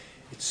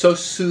 it's so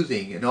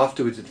soothing, and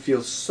afterwards it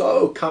feels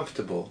so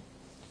comfortable.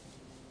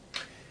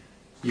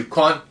 You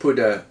can't put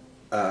a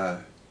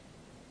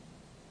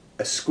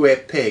square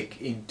peg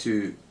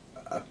into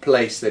a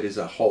place that is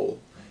a hole.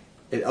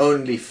 It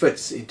only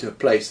fits into a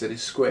place that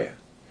is square.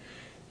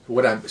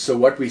 So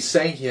what we're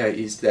saying here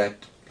is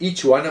that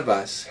each one of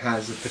us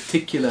has a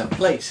particular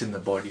place in the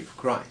body of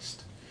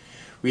Christ.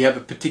 We have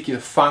a particular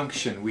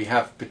function. We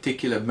have a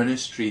particular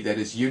ministry that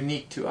is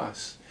unique to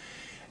us.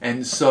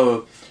 And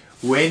so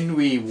when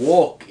we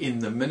walk in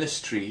the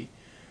ministry,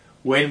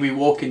 when we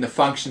walk in the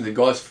function that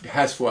God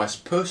has for us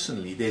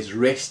personally, there's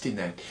rest in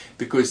that.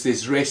 Because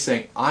there's rest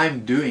saying,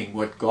 I'm doing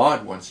what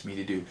God wants me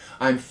to do.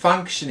 I'm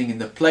functioning in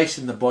the place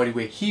in the body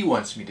where He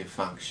wants me to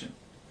function.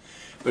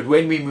 But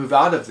when we move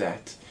out of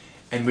that,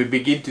 and we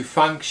begin to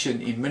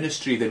function in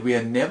ministry that we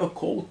are never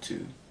called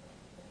to,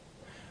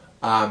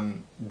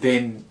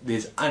 then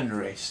there's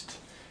unrest,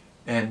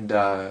 and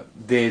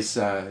there's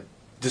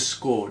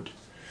discord,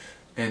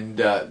 and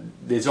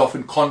there's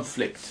often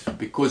conflict,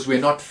 because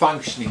we're not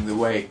functioning the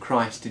way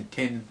Christ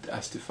intended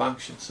us to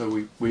function.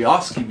 So we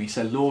ask Him, we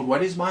say, Lord,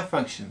 what is my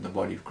function in the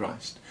body of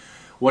Christ?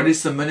 What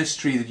is the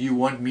ministry that you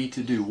want me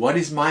to do? What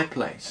is my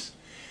place?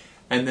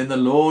 And then the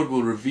Lord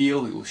will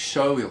reveal, He will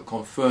show, He'll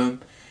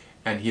confirm,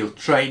 and He'll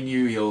train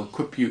you, He'll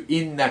equip you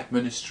in that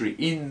ministry,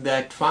 in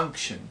that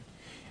function.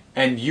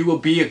 And you will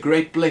be a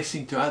great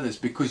blessing to others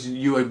because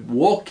you are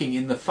walking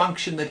in the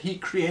function that He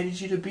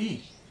created you to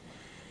be.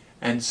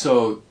 And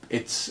so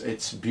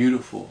it's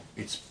beautiful,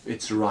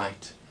 it's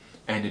right,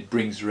 and it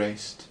brings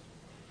rest.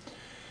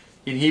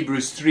 In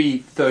Hebrews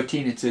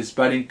 3:13 it says,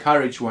 but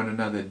encourage one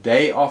another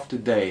day after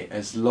day,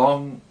 as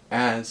long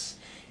as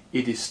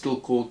it is still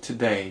called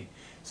today,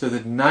 so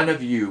that none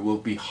of you will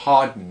be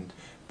hardened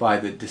by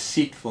the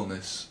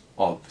deceitfulness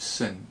of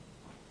sin.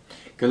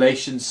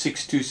 Galatians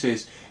 6:2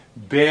 says,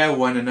 bear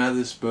one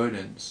another's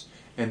burdens,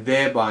 and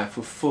thereby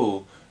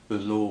fulfill the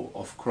law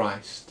of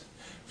Christ.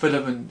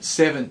 Philemon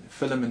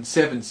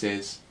 7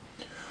 says,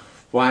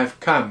 for I have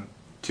come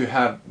to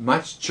have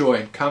much joy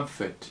and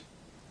comfort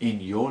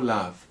in your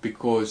love,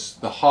 because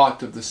the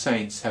heart of the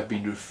saints have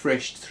been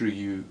refreshed through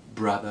you,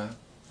 brother.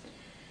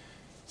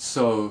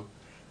 So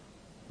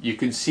you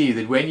can see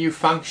that when you're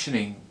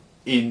functioning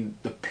in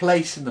the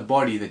place in the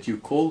body that you're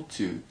called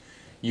to,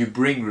 you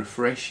bring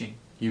refreshing,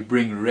 you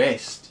bring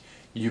rest,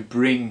 you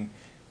bring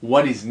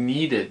what is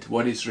needed,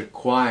 what is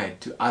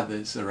required to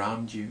others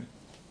around you.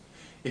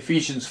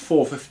 Ephesians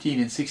 4:15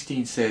 and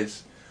 16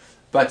 says,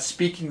 but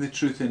speaking the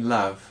truth in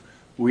love,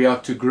 we are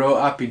to grow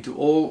up into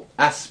all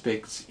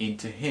aspects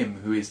into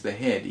Him who is the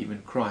head,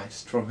 even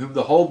Christ, from whom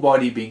the whole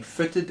body being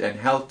fitted and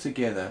held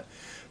together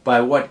by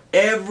what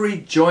every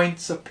joint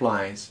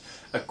supplies,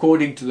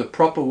 according to the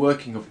proper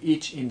working of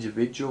each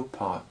individual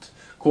part,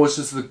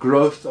 causes the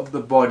growth of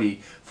the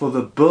body for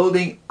the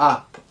building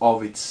up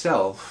of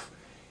itself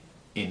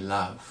in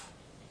love.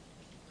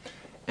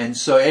 And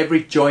so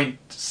every joint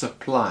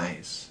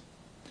supplies.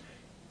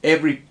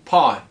 Every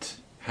part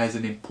has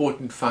an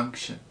important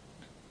function.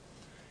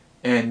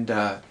 And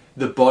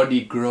the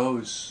body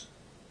grows.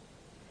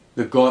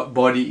 The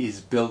body is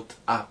built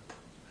up.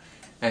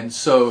 And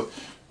so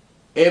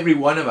every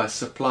one of us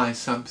supplies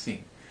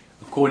something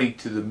according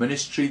to the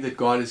ministry that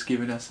God has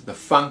given us, the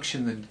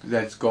function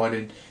that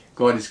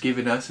God has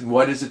given us. And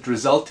what does it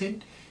result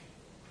in?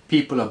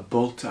 People are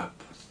built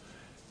up.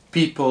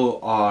 People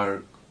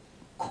are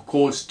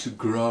caused to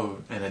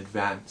grow and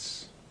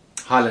advance.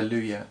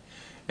 Hallelujah.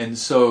 And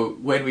so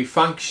when we're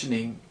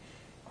functioning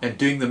and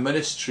doing the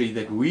ministry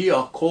that we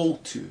are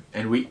called to,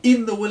 and we're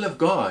in the will of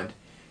God,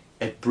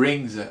 it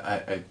brings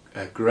a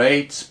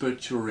great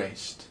spiritual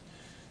rest,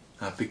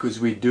 because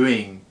we're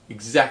doing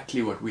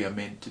exactly what we are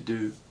meant to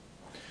do.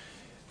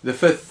 The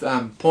fifth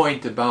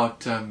point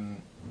about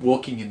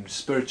walking in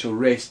spiritual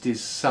rest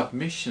is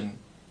submission.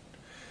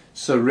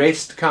 So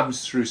rest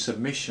comes through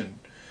submission.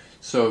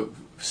 So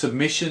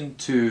submission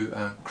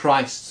to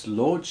Christ's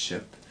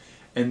lordship,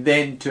 and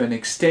then to an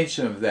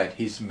extension of that,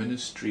 his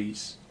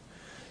ministries.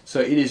 So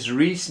it is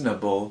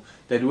reasonable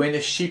that when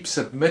a sheep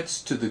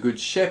submits to the good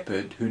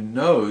shepherd, who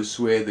knows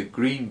where the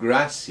green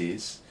grass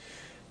is,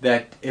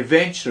 that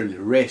eventually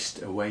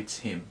rest awaits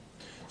him.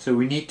 So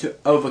we need to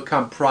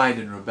overcome pride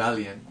and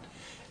rebellion.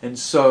 And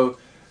so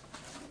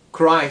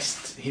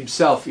Christ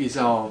himself is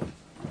our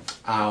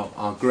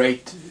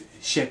great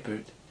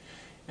shepherd.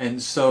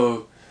 And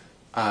so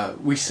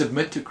we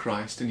submit to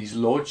Christ and his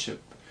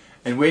lordship.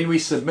 And when we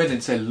submit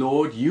and say,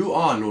 Lord, you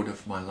are Lord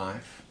of my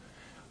life.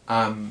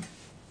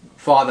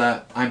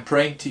 Father, I'm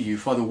praying to you.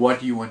 Father,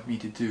 what do you want me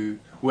to do?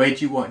 Where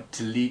do you want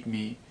to lead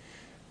me?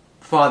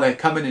 Father,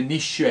 come and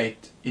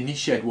initiate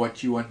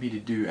what you want me to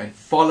do, and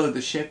follow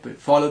the shepherd,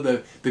 follow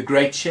the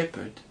great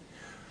shepherd.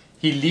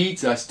 He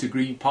leads us to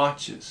green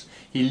pastures.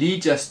 He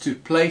leads us to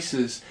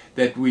places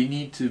that we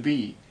need to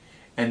be.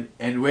 And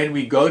when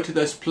we go to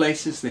those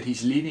places that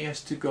he's leading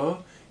us to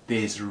go,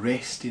 there's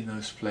rest in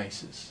those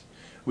places.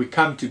 We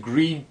come to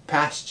green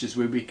pastures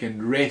where we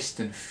can rest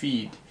and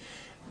feed.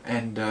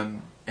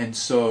 And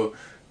so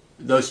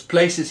those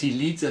places he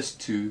leads us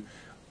to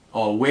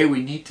are where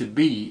we need to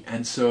be,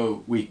 and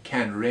so we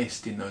can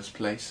rest in those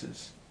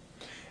places.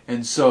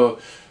 And so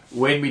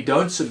when we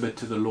don't submit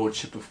to the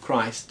lordship of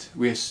Christ,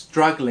 we're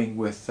struggling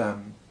with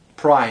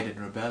pride and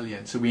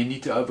rebellion. So we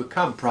need to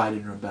overcome pride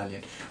and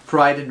rebellion.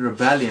 Pride and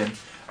rebellion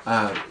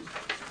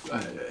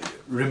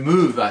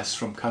remove us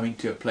from coming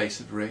to a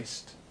place of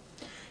rest.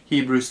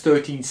 Hebrews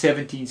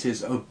 13:17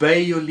 says,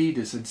 obey your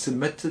leaders and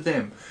submit to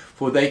them,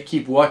 for they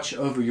keep watch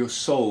over your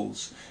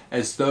souls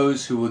as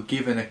those who will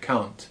give an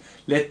account.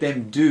 Let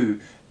them do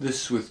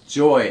this with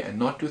joy and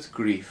not with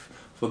grief,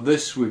 for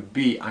this would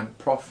be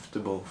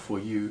unprofitable for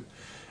you.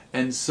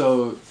 And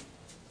so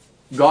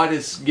God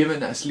has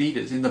given us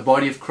leaders in the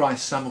body of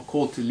Christ. Some are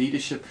called to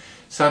leadership,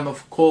 some are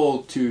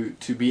called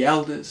to be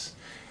elders,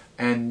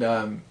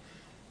 and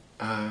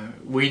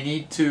we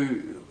need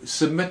to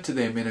submit to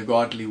them in a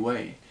godly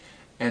way.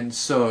 And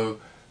so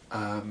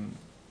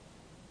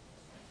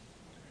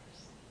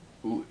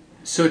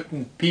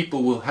certain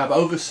people will have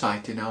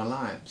oversight in our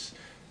lives.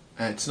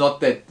 It's not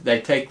that they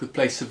take the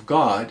place of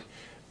God,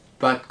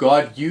 but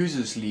God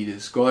uses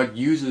leaders. God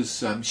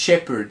uses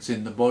shepherds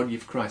in the body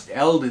of Christ,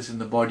 elders in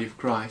the body of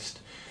Christ,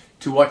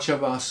 to watch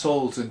over our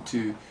souls and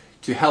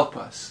to help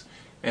us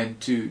and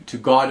to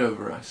guard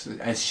over us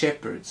as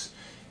shepherds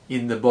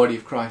in the body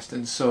of Christ.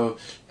 And so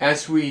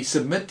as we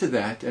submit to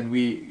that, and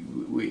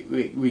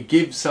we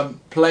give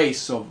some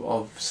place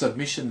of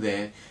submission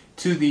there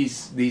to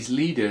these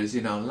leaders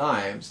in our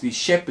lives, these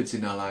shepherds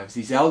in our lives,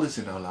 these elders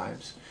in our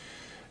lives,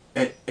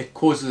 it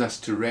causes us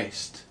to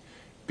rest,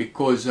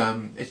 because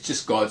it's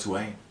just God's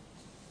way.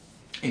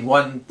 In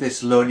 1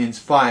 Thessalonians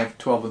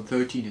 5:12 and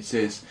 13 it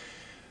says,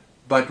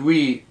 but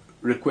we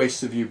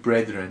request of you,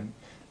 brethren,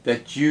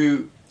 that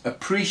you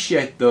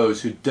appreciate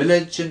those who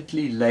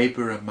diligently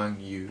labor among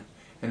you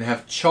and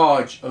have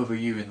charge over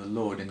you in the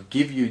Lord and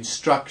give you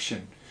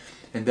instruction,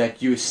 and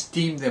that you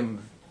esteem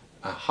them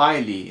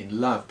highly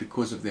in love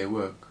because of their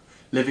work.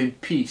 Live in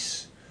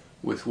peace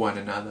with one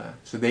another.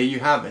 So there you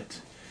have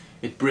it.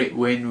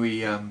 When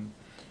we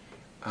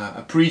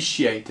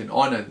appreciate and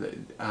honor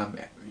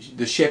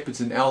the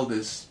shepherds and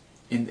elders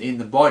in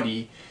the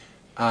body,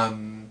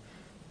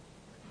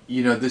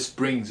 this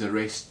brings a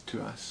rest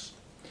to us.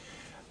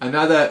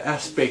 Another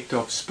aspect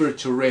of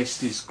spiritual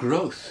rest is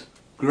growth.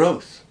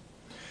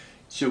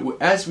 So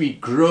as we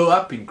grow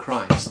up in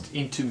Christ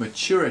into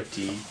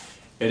maturity,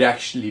 it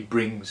actually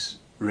brings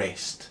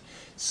rest.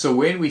 So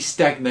when we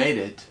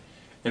stagnated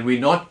and we're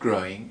not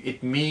growing,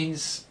 it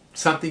means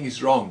something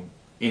is wrong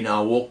in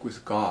our walk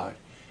with God,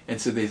 and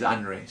so there's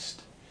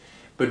unrest.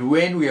 But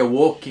when we are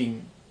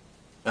walking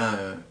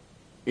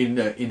in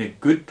a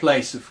good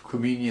place of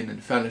communion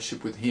and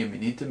fellowship with Him,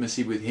 in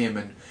intimacy with Him,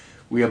 and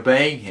we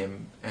obeying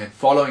Him and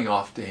following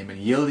after Him and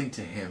yielding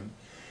to Him,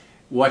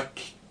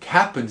 what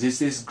happens is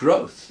there's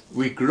growth.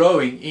 We're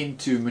growing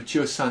into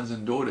mature sons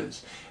and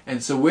daughters.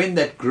 And so when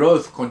that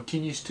growth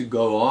continues to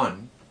go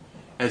on,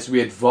 as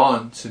we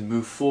advance and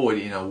move forward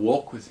in our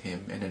walk with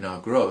Him and in our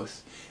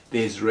growth,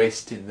 there's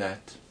rest in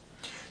that.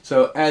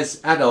 So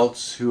as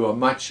adults who are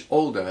much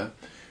older,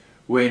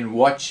 when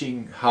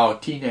watching how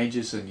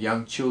teenagers and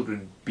young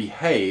children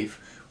behave,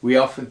 we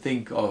often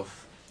think to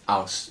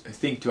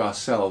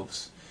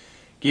ourselves,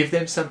 give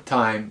them some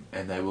time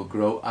and they will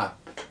grow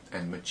up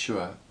and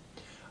mature.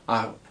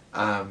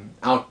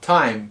 Our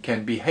time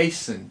can be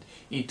hastened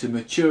into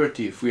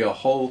maturity if we are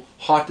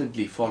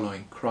wholeheartedly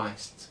following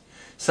Christ.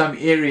 Some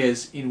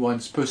areas in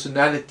one's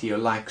personality are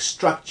like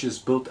structures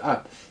built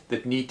up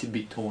that need to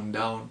be torn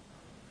down.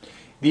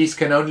 These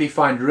can only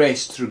find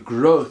rest through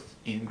growth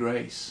in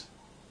grace.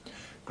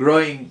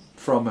 Growing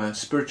from a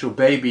spiritual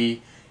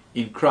baby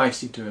in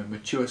Christ into a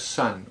mature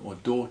son or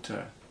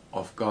daughter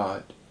of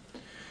God.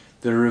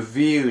 The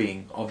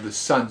revealing of the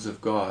sons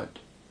of God.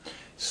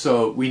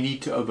 So we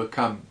need to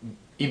overcome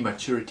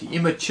immaturity.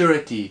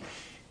 Immaturity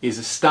is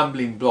a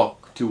stumbling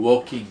block to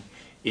walking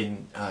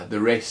in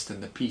the rest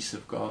and the peace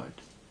of God.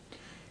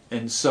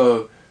 And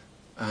so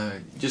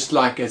just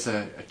like as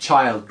a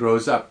child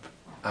grows up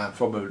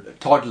from a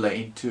toddler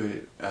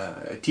into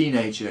a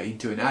teenager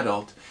into an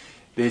adult,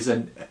 there's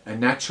a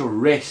natural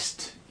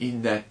rest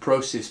in that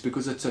process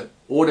because it's an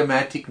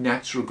automatic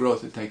natural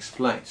growth that takes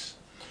place.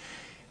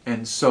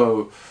 And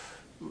so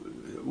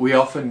we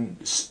often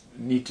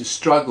need to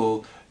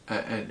struggle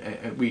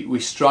and we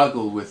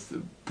struggle with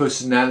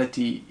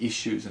personality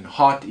issues and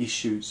heart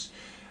issues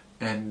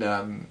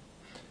and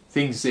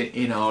things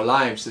in our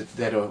lives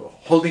that are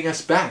holding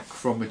us back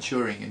from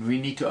maturing, and we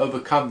need to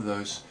overcome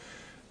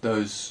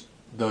those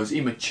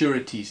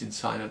immaturities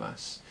inside of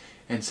us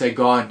and say,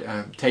 God,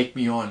 take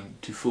me on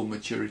to full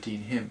maturity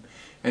in Him.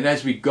 And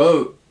as we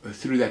go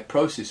through that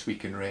process, we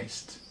can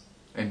rest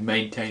and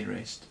maintain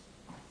rest.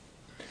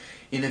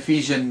 In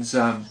Ephesians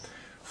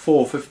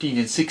 4:15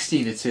 and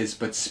 16 it says,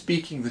 but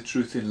speaking the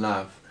truth in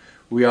love,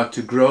 we are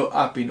to grow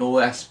up in all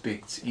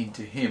aspects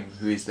into Him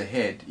who is the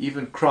head,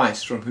 even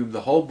Christ, from whom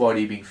the whole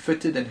body, being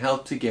fitted and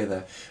held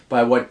together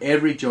by what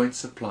every joint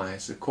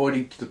supplies,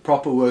 according to the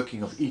proper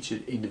working of each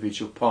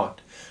individual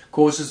part,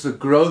 causes the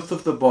growth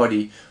of the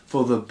body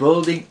for the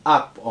building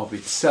up of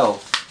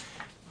itself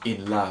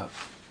in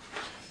love.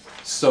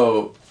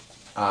 So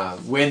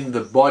when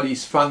the body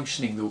is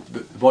functioning, the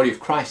body of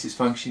Christ is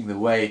functioning the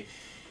way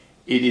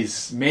it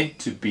is meant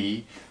to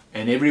be,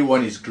 and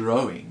everyone is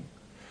growing,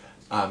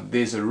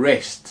 there's a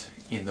rest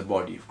in the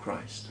body of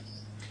Christ.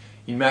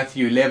 In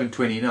Matthew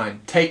 11:29,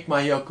 take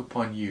my yoke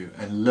upon you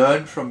and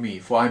learn from me,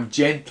 for I am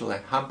gentle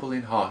and humble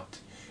in heart,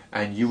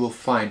 and you will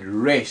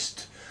find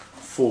rest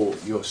for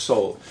your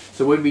soul.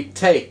 So when we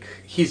take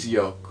His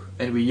yoke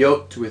and we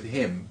yoked with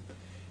Him,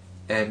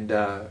 and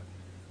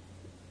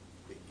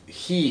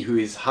He who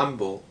is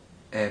humble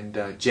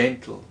and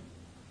gentle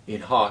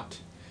in heart,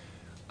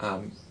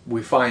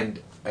 we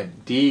find a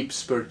deep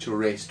spiritual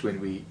rest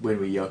when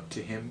we yoke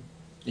to Him.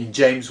 In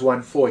James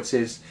 1:4 it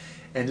says,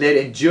 and let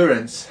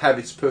endurance have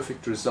its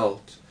perfect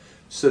result,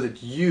 so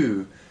that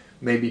you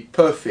may be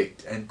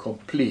perfect and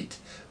complete,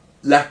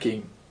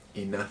 lacking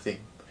in nothing.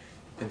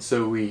 And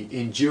so we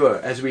endure.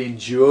 As we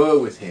endure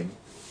with Him,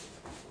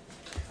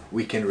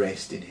 we can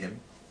rest in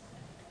Him.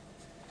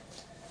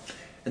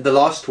 And the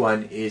last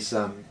one is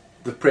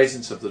the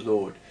presence of the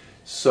Lord.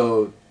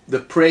 So the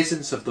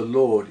presence of the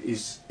Lord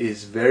is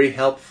very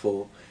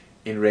helpful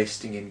in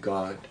resting in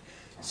God.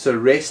 So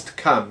rest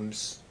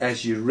comes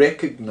as you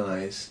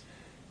recognize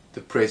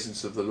the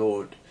presence of the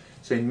Lord.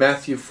 So in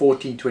Matthew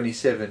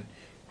 14:27,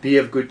 be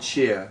of good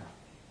cheer,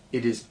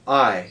 it is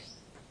I,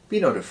 be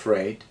not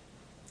afraid.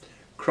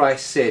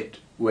 Christ said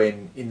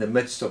when in the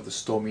midst of the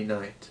stormy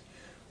night,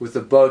 with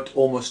the boat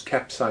almost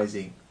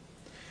capsizing.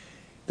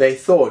 They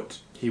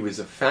thought He was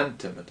a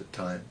phantom at the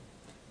time.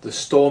 The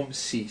storm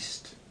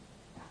ceased.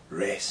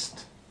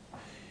 Rest.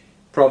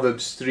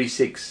 Proverbs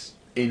 3:6,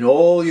 in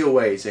all your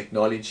ways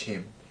acknowledge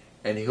Him,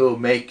 and He will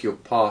make your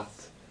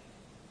path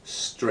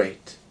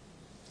straight.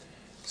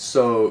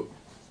 So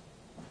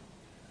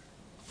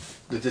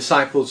the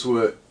disciples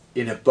were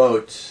in a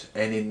boat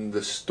and in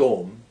the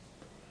storm,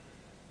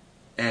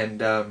 and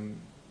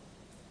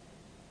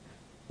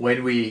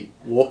when we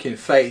walk in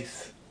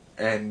faith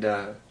and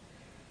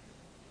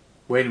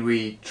when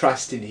we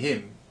trust in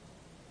Him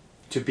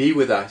to be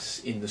with us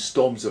in the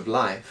storms of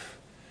life,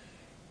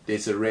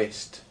 there's a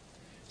rest.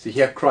 So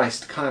here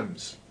Christ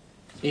comes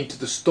into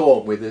the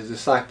storm where the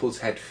disciples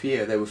had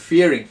fear. They were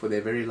fearing for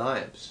their very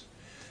lives.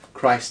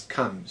 Christ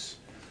comes.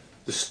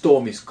 The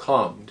storm is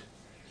calmed,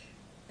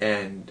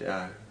 and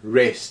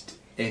rest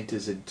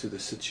enters into the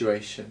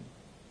situation.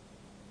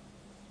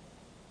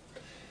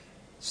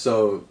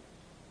 So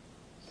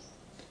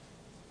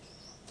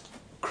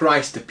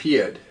Christ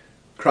appeared.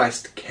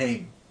 Christ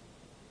came.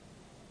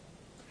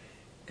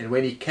 And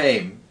when He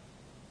came,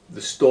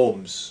 the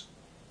storms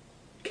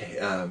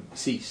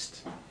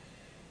ceased.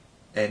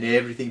 And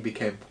everything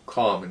became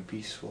calm and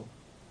peaceful.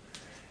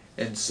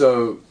 And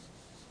so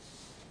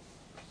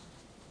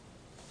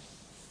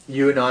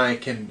you and I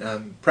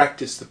can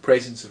practice the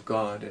presence of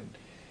God, and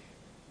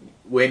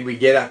when we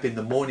get up in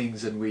the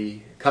mornings and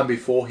we come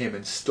before Him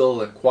and still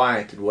and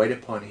quiet and wait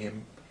upon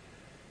Him,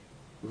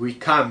 we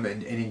come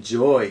and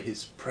enjoy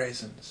His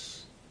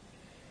presence.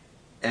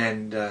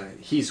 And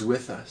He's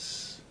with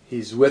us.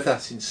 He's with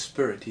us in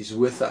spirit. He's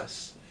with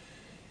us.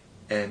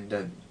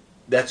 And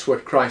that's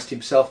what Christ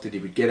Himself did. He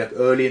would get up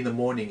early in the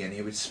morning and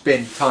He would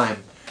spend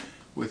time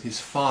with His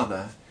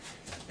Father.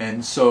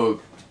 And so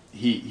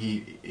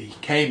he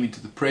came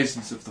into the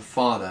presence of the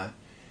Father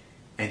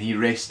and He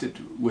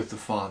rested with the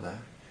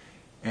Father.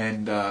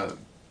 And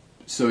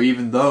so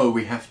even though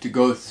we have to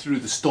go through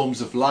the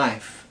storms of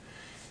life,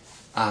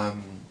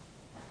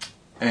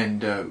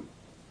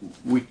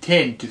 we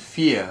tend to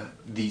fear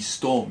these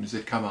storms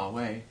that come our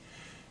way,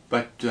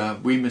 but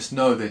we must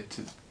know that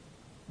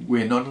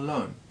we're not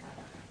alone.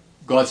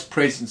 God's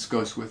presence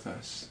goes with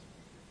us.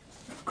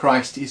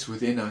 Christ is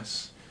within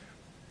us.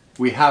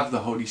 We have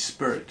the Holy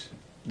Spirit,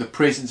 the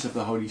presence of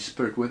the Holy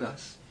Spirit with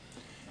us.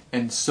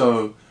 And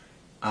so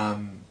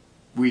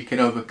we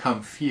can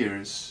overcome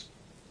fears,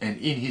 and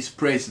in His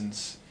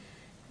presence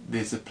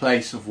there's a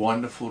place of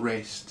wonderful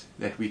rest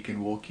that we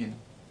can walk in.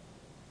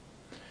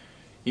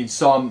 In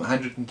Psalm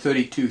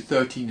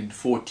 132:13 and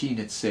 14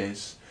 it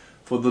says,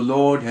 "For the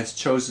Lord has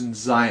chosen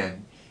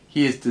Zion,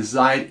 He has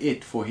desired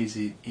it for His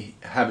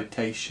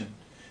habitation.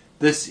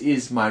 This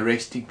is my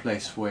resting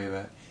place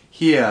forever.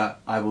 Here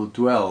I will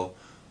dwell,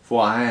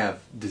 for I have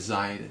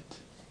desired it."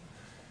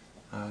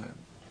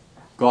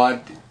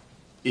 God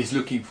is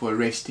looking for a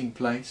resting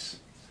place,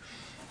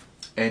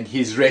 and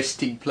His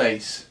resting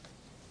place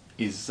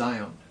is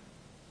Zion.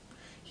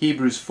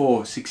 Hebrews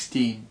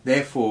 4:16,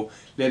 "Therefore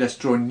let us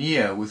draw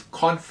near with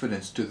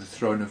confidence to the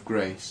throne of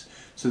grace,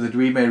 so that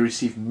we may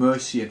receive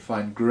mercy and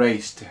find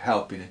grace to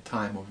help in a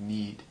time of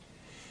need."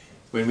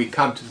 When we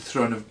come to the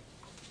throne of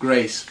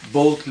grace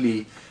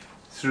boldly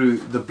through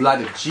the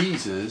blood of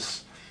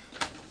Jesus,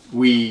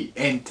 we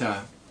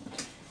enter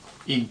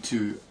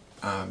into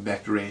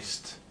that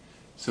rest.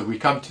 So we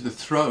come to the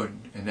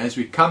throne, and as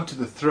we come to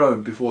the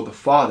throne before the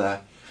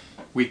Father,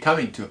 we come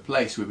into a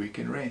place where we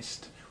can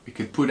rest. We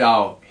can put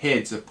our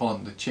heads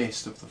upon the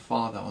chest of the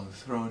Father on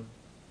the throne.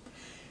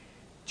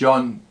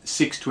 John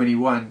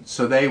 6:21,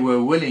 "So they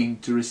were willing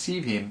to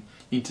receive Him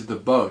into the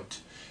boat,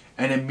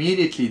 and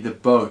immediately the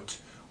boat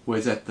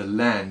was at the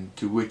land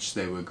to which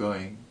they were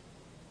going."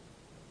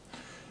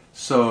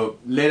 So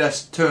let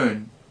us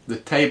turn the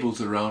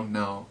tables around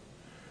now.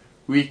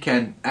 We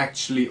can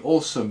actually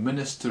also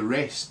minister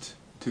rest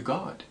to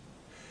God.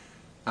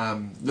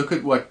 Look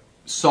at what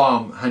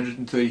Psalm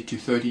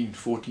 132:13 and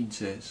 14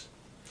 says.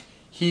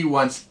 He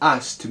wants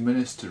us to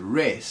minister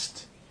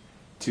rest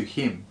to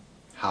Him.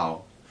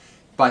 How?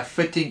 By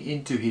fitting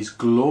into His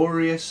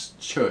glorious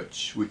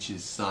church, which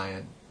is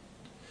Zion.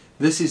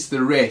 This is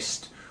the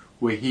rest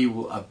where He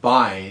will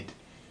abide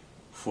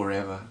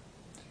forever.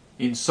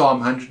 In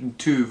Psalm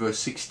 102 verse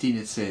 16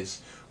 it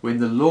says, "When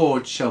the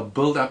Lord shall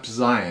build up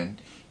Zion,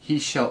 He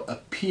shall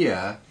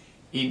appear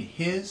in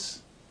His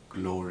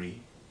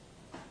glory."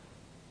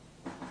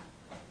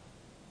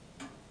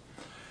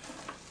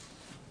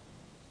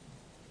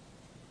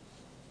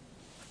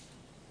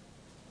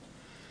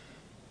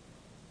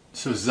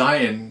 So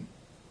Zion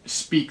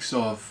speaks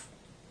of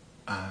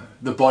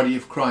the body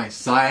of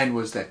Christ. Zion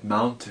was that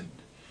mountain,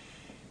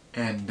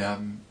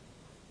 and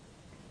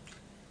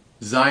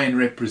Zion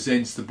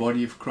represents the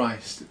body of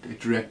Christ.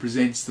 It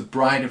represents the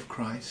bride of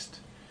Christ,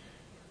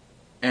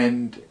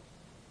 and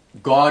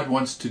God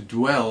wants to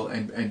dwell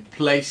and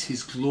place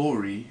His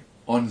glory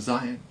on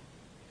Zion.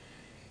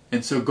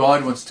 And so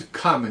God wants to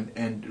come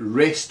and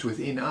rest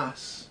within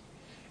us.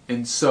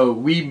 And so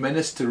we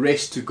minister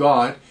rest to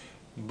God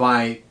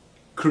by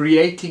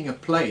creating a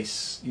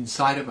place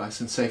inside of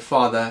us and say,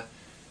 "Father,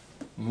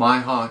 my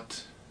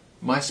heart,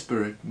 my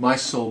spirit, my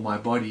soul, my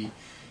body,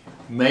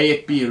 may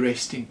it be a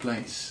resting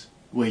place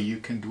where You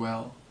can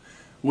dwell,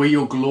 where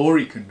Your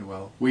glory can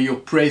dwell, where Your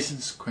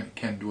presence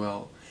can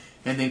dwell."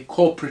 And then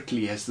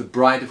corporately as the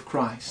bride of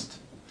Christ,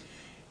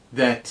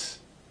 that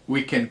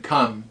we can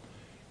come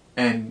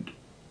and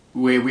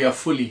where we are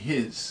fully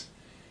His,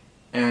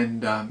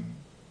 and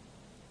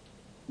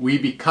we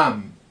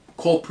become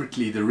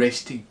corporately the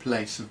resting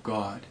place of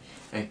God.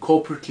 And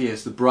corporately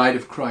as the bride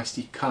of Christ,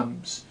 He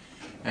comes,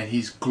 and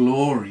His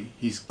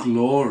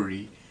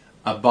glory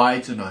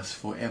abides on us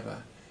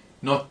forever.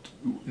 Not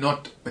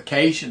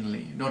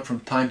occasionally, not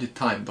from time to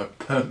time, but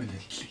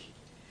permanently.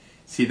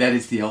 See, that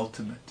is the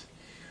ultimate,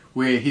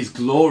 where His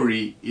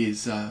glory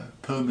is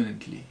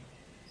permanently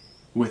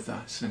with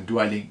us and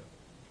dwelling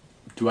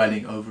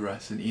over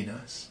us and in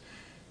us.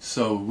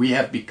 So we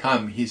have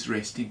become His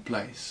resting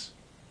place,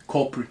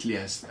 corporately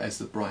as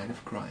the bride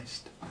of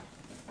Christ.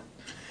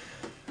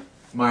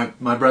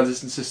 My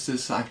brothers and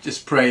sisters, I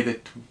just pray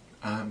that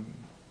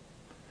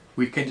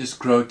we can just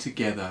grow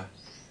together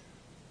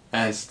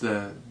as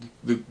the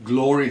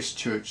glorious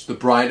church, the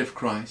bride of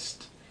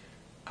Christ,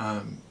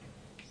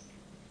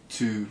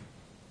 to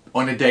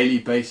on a daily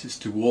basis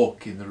to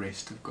walk in the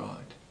rest of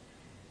God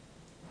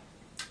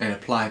and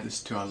apply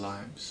this to our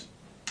lives.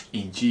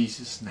 In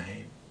Jesus'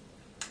 name,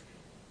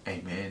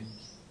 amen.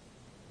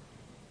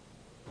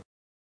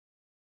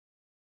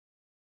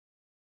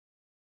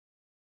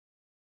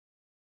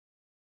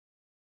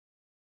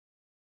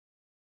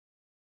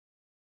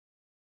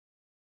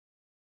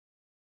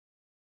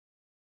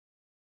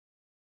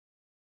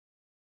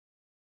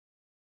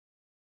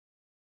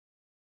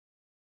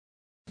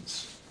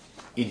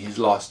 in his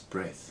last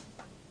breath.